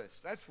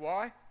universe. That's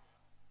why.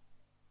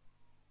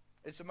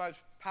 It's the most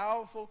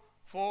powerful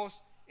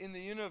force in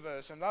the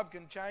universe, and love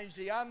can change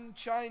the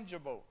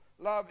unchangeable.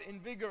 Love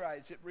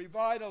invigorates, it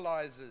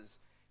revitalizes,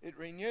 it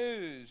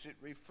renews, it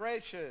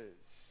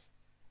refreshes.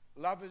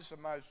 Love is the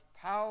most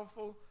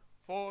powerful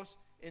force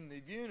in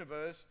the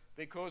universe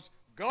because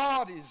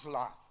God is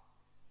love.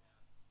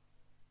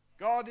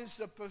 God is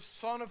the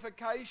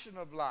personification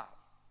of love.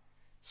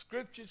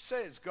 Scripture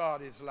says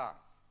God is love.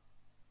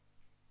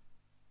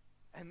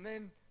 And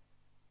then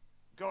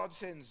God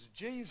sends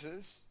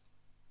Jesus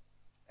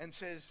and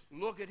says,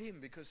 look at him,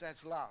 because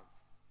that's love.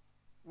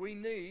 We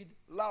need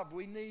love.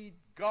 We need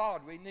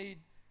God. We need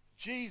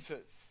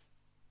Jesus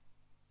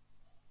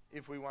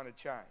if we want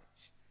to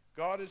change.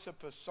 God is a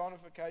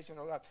personification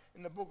of love.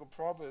 In the book of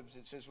Proverbs,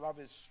 it says love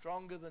is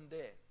stronger than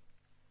death.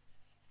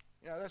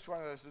 You know, that's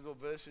one of those little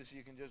verses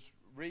you can just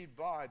read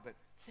by, but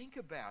think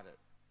about it.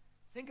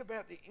 Think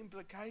about the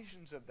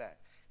implications of that.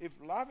 If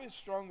love is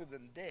stronger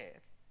than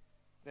death,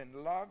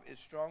 then love is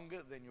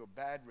stronger than your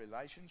bad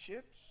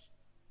relationships,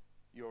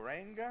 your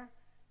anger,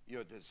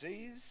 your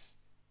disease,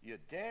 your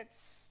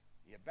debts,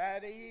 your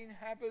bad eating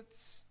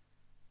habits,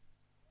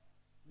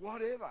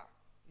 whatever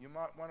you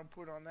might want to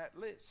put on that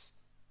list.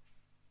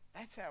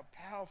 That's how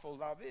powerful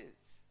love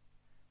is.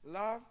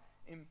 Love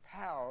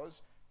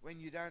empowers when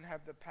you don't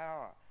have the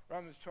power.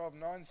 Romans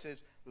 12:9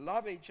 says,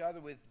 love each other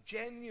with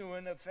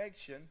genuine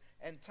affection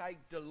and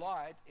take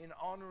delight in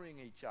honoring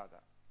each other.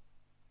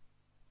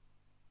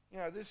 You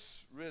know,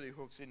 this really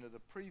hooks into the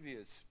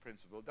previous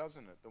principle,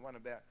 doesn't it? The one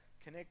about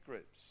connect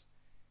groups.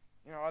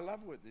 You know, I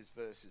love what this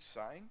verse is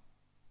saying.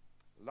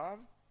 Love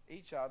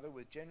each other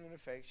with genuine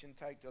affection,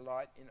 take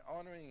delight in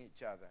honoring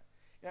each other.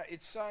 You know,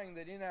 it's saying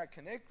that in our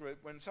connect group,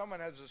 when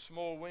someone has a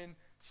small win,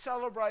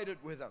 celebrate it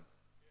with them.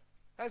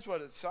 That's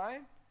what it's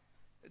saying.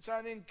 It's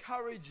saying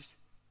encourage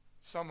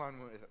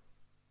someone with it.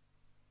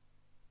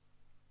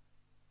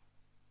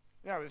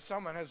 You know, if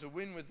someone has a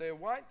win with their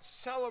weight,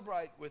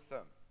 celebrate with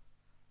them.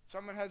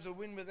 Someone has a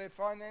win with their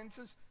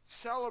finances,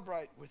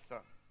 celebrate with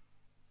them.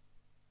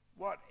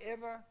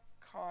 Whatever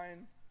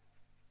kind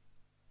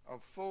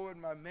of forward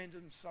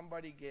momentum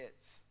somebody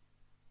gets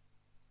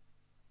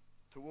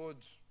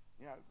towards,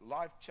 you know,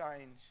 life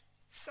change,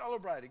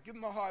 celebrate it. Give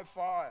them a high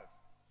five.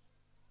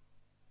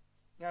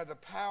 You know, the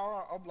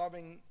power of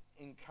loving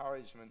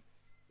encouragement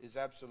is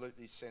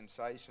absolutely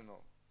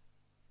sensational.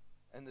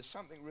 And there's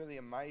something really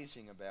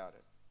amazing about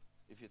it.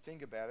 If you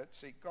think about it,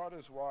 see, God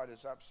has wired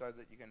us up so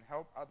that you can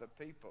help other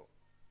people.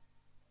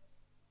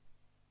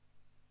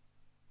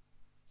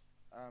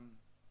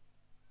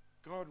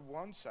 God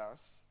wants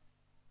us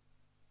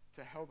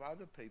to help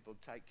other people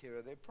take care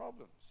of their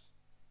problems.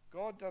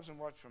 God doesn't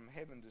watch from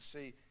heaven to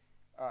see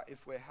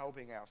if we're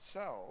helping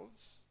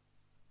ourselves.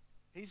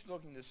 He's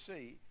looking to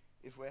see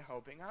if we're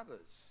helping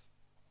others.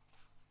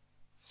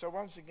 So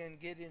once again,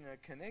 get in a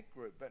connect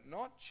group, but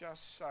not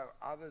just so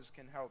others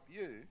can help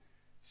you,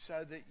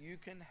 so that you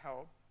can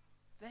help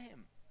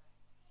them.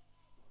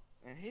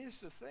 And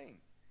here's the thing.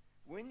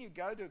 When you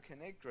go to a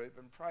connect group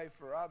and pray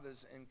for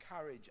others,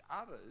 encourage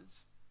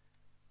others,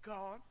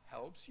 God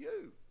helps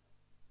you.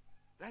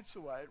 That's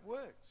the way it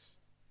works.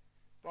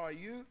 By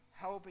you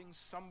helping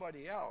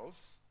somebody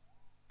else,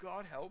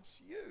 God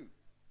helps you.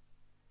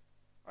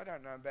 I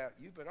don't know about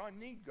you, but I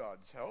need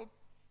God's help.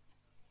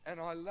 And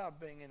I love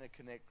being in a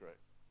connect group.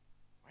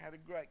 I had a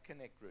great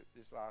connect group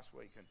this last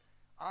week. And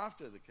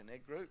after the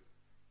connect group,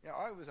 you know,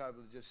 I was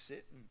able to just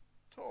sit and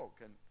talk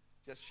and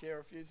just share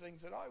a few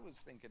things that I was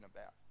thinking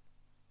about.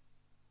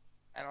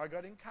 And I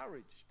got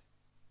encouraged.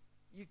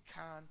 You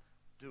can't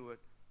do it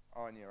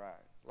on your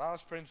own.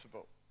 Last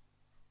principle.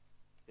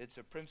 It's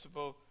a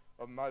principle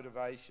of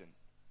motivation.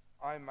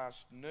 I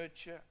must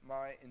nurture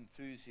my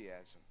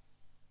enthusiasm.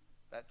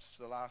 That's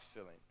the last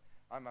filling.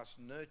 I must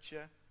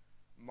nurture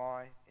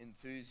my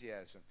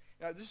enthusiasm.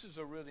 Now, this is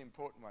a really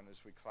important one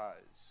as we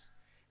close.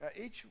 Now,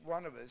 each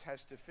one of us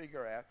has to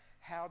figure out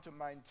how to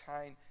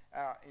maintain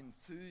our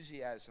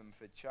enthusiasm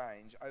for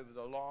change over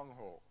the long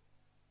haul.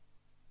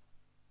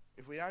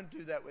 If we don't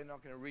do that, we're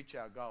not going to reach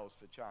our goals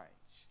for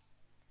change.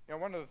 You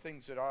know, one of the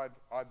things that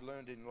I've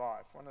learned in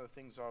life, one of the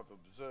things I've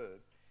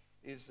observed,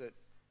 is that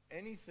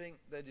anything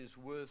that is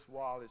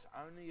worthwhile is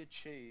only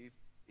achieved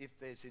if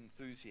there's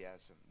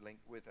enthusiasm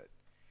linked with it.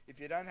 If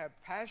you don't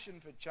have passion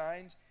for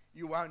change,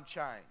 you won't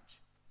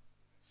change.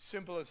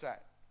 Simple as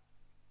that.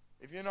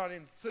 If you're not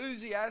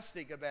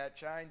enthusiastic about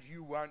change,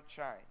 you won't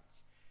change.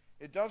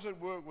 It doesn't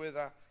work with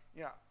I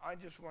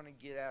just want to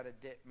get out of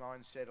debt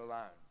mindset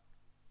alone.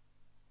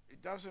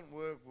 It doesn't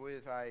work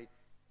with I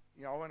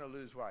want to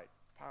lose weight.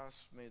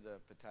 Pass me the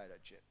potato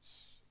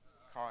chips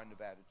kind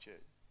of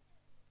attitude.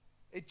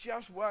 It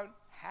just won't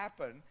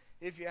happen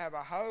if you have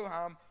a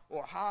ho-hum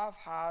or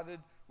half-hearted,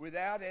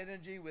 without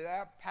energy,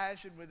 without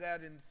passion,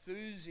 without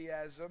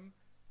enthusiasm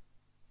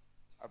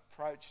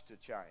approach to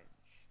change.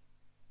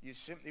 You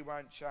simply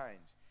won't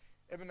change.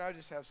 Ever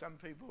notice how some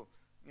people,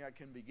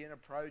 can begin a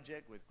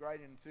project with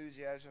great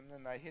enthusiasm,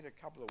 then they hit a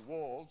couple of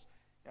walls,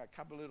 a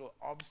couple of little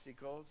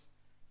obstacles,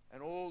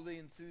 and all the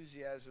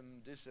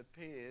enthusiasm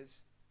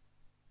disappears,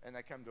 and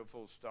they come to a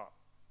full stop.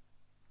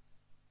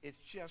 It's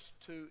just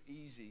too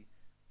easy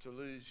to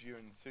lose your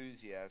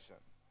enthusiasm.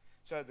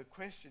 So the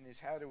question is,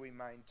 how do we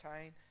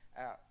maintain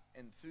our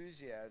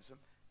enthusiasm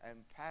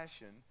and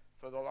passion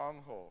for the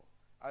long haul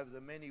over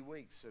the many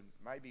weeks and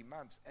maybe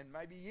months and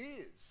maybe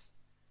years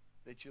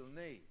that you'll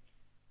need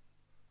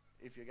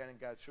if you're going to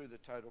go through the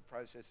total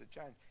process of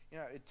change?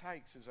 It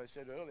takes, as I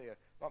said earlier,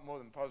 a lot more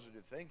than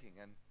positive thinking,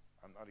 and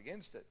I'm not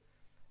against it.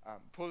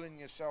 Pulling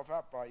yourself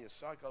up by your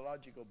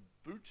psychological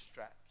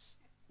bootstraps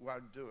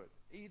won't do it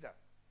either.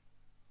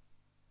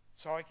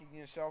 Psyching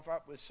yourself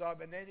up with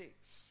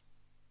cybernetics,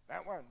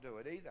 that won't do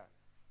it either.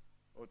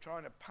 Or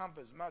trying to pump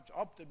as much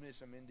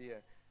optimism into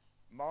your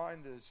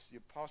mind as you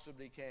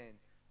possibly can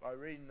by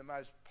reading the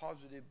most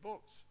positive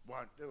books,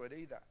 won't do it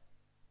either.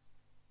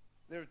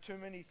 There are too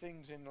many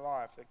things in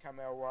life that come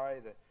our way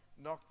that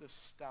knock the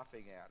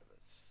stuffing out of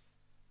us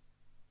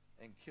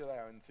and kill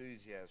our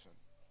enthusiasm.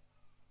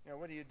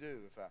 What do you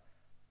do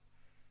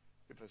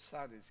if a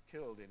son is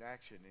killed in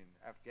action in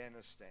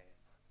Afghanistan,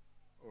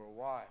 or a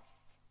wife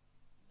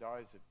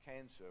dies of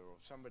cancer, or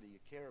somebody you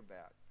care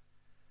about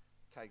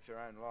takes their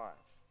own life?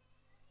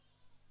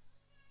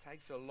 It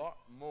takes a lot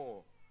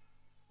more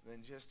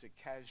than just a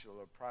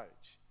casual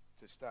approach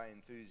to stay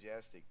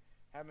enthusiastic.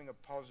 Having a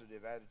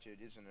positive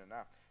attitude isn't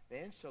enough. The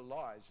answer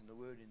lies in the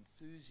word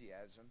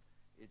enthusiasm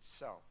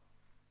itself.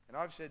 And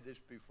I've said this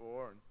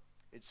before, and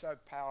it's so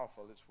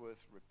powerful it's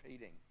worth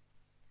repeating.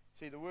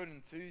 See, the word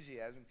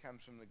enthusiasm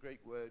comes from the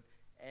Greek word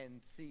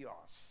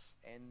entheos.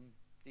 And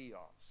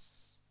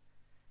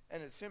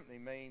it simply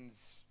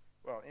means,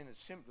 in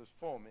its simplest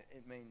form,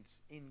 it means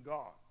in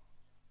God,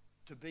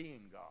 to be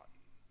in God.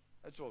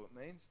 That's all it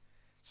means.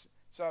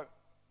 So,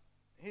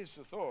 here's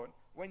the thought.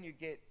 When you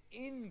get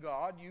in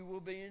God, you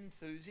will be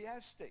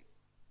enthusiastic.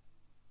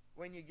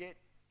 When you get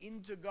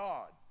into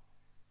God,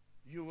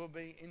 you will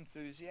be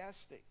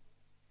enthusiastic.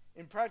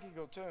 In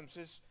practical terms,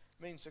 this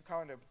means a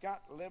kind of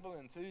gut-level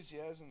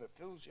enthusiasm that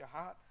fills your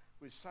heart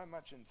with so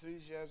much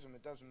enthusiasm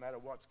it doesn't matter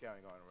what's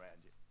going on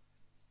around you.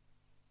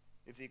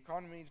 If the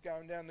economy is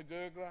going down the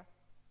gurgler,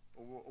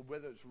 or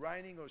whether it's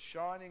raining or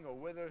shining, or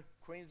whether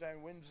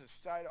Queensland wins the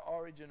state of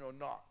origin or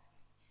not,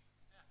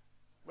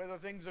 whether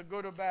things are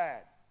good or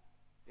bad,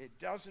 it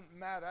doesn't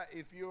matter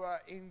if you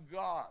are in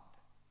God,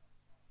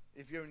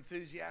 if you're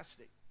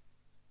enthusiastic.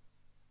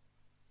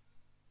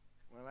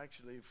 Well,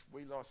 actually, if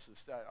we lost the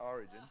state of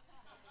origin,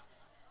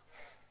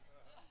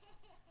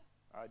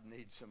 I'd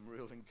need some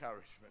real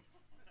encouragement.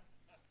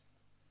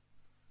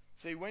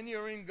 See, when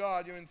you're in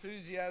God, your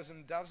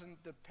enthusiasm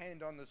doesn't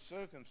depend on the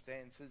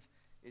circumstances.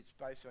 It's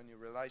based on your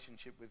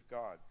relationship with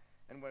God.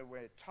 And when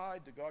we're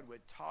tied to God, we're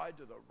tied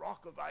to the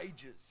rock of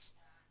ages,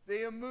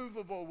 the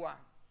immovable one,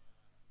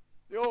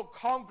 the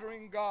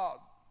all-conquering God.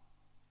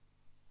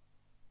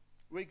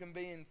 We can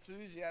be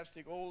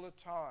enthusiastic all the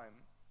time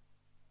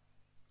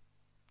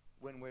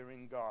when we're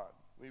in God.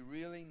 We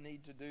really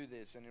need to do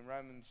this. And in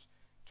Romans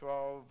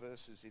 12,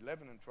 verses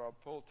 11 and 12,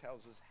 Paul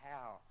tells us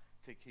how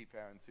to keep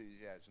our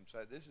enthusiasm. So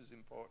this is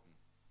important.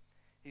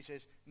 He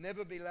says,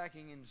 never be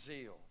lacking in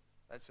zeal.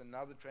 That's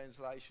another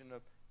translation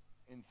of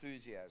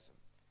enthusiasm.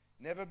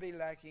 Never be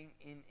lacking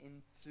in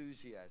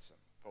enthusiasm,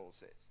 Paul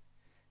says.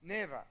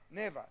 Never,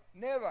 never,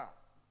 never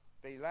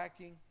be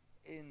lacking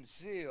in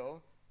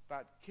zeal,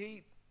 but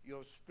keep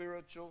your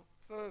spiritual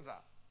fervor.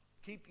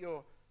 Keep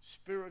your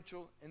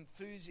spiritual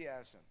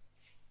enthusiasm.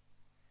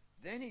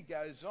 Then he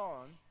goes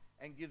on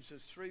and gives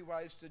us 3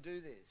 ways to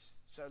do this.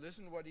 So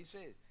listen to what he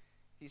says.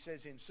 He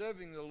says, in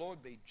serving the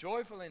Lord, be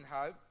joyful in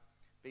hope,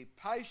 be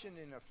patient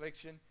in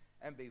affliction,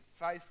 and be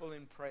faithful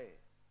in prayer.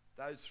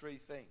 Those 3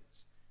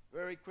 things.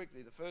 Very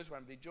quickly, the first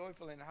one, be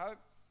joyful in hope.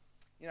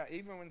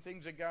 Even when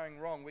things are going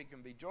wrong, we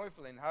can be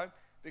joyful in hope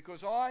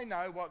because I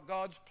know what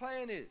God's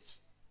plan is.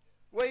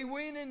 We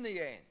win in the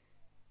end.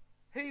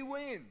 He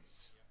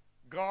wins.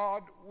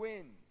 God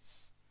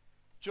wins.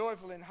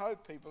 Joyful in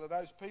hope people are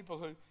those people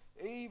who,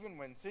 even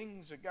when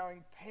things are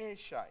going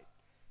pear-shaped,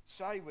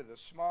 say with a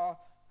smile,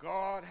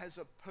 God has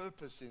a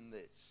purpose in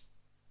this.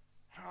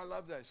 I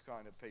love those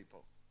kind of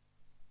people.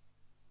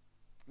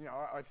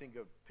 I think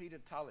of Peter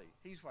Tully.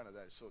 He's one of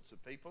those sorts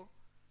of people.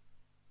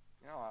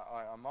 You know,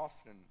 I'm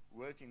often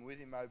working with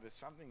him over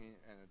something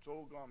and it's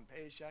all gone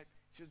pear-shaped.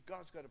 He says,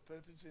 God's got a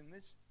purpose in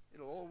this.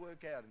 It'll all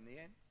work out in the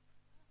end.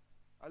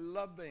 I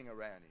love being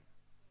around him.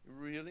 It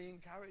really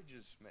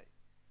encourages me.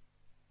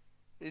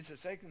 Here's the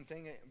second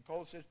thing.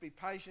 Paul says, be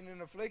patient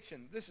in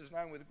affliction. This is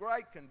known with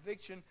great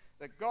conviction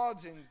that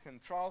God's in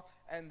control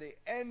and the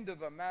end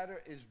of a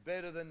matter is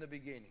better than the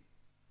beginning.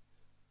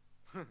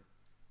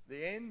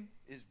 The end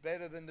is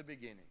better than the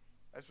beginning.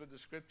 That's what the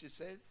scripture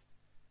says.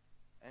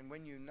 And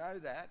when you know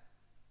that,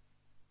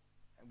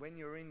 and when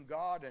you're in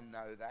God and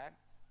know that,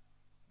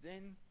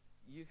 then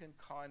you can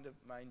kind of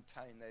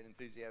maintain that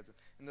enthusiasm.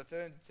 And the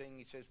third thing,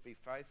 he says, be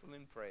faithful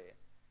in prayer.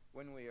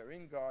 When we are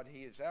in God,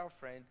 he is our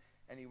friend,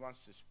 and he wants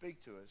to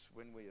speak to us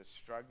when we are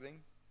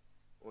struggling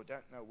or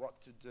don't know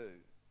what to do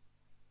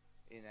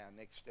in our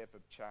next step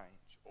of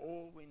change.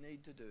 All we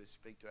need to do is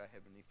speak to our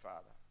Heavenly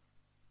Father.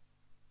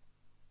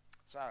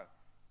 So,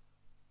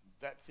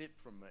 that's it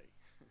from me.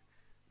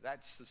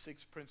 That's the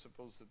 6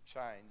 principles of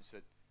change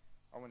that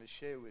I want to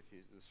share with you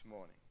this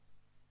morning.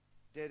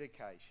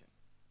 Dedication.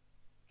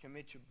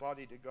 Commit your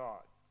body to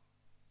God.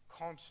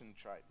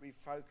 Concentrate.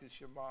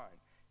 Refocus your mind.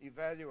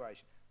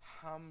 Evaluation.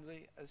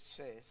 Humbly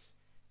assess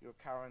your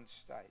current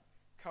state.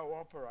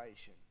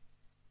 Cooperation.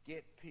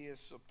 Get peer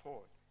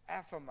support.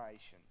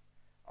 Affirmation.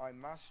 I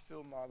must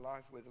fill my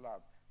life with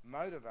love.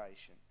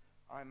 Motivation.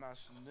 I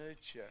must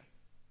nurture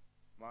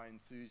my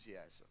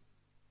enthusiasm.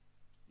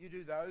 You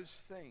do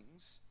those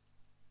things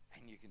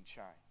and you can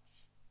change.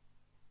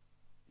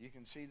 You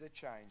can see the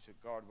change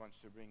that God wants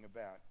to bring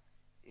about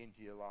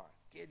into your life.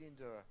 Get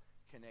into a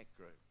connect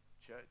group.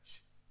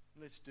 Church,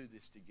 let's do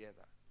this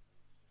together.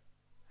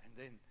 And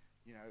then,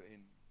 you know,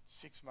 in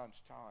 6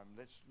 months' time,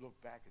 let's look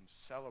back and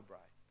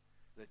celebrate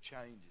the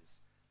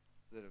changes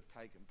that have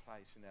taken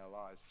place in our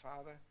lives.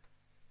 Father,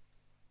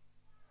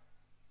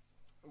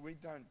 we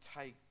don't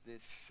take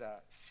this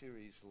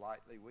series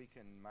lightly. We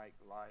can make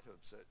light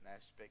of certain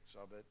aspects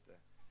of it, the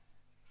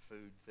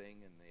food thing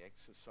and the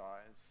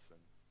exercise, and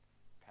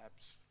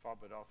perhaps fob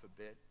it off a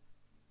bit.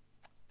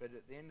 But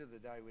at the end of the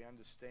day, we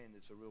understand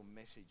there's a real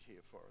message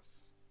here for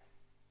us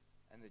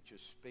and that you're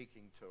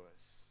speaking to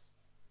us.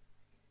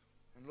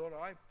 And Lord,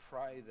 I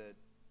pray that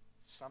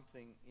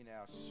something in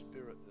our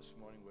spirit this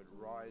morning would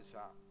rise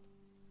up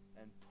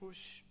and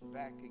push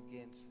back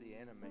against the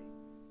enemy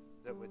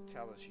that would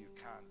tell us you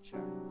can't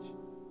change.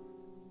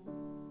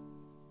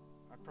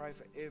 I pray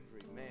for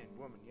every man,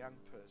 woman, young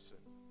person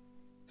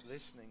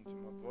listening to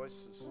my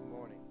voice this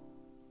morning.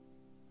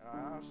 And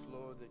I ask,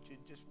 Lord, that you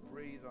just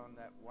breathe on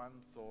that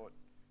one thought,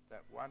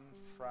 that one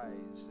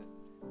phrase that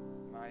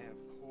may have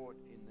caught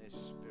in their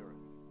spirit,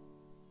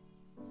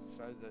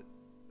 so that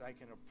they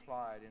can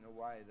apply it in a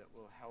way that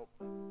will help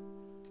them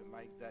to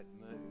make that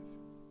move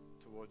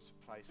towards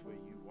the place where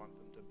you want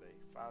them to be.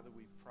 Father,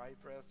 we pray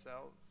for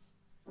ourselves.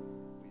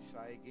 We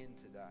say again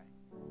today,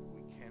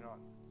 we cannot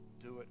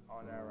do it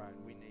on our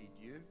own. We need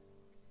you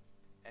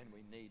and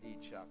we need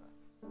each other.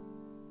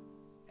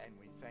 And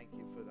we thank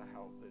you for the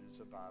help that is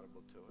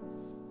available to us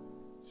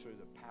through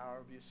the power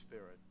of your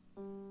Spirit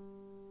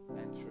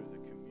and through the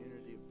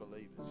community of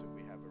believers that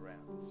we have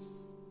around us.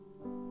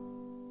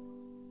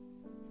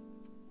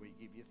 We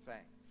give you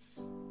thanks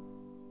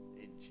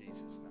in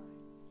Jesus' name.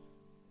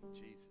 In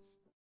Jesus'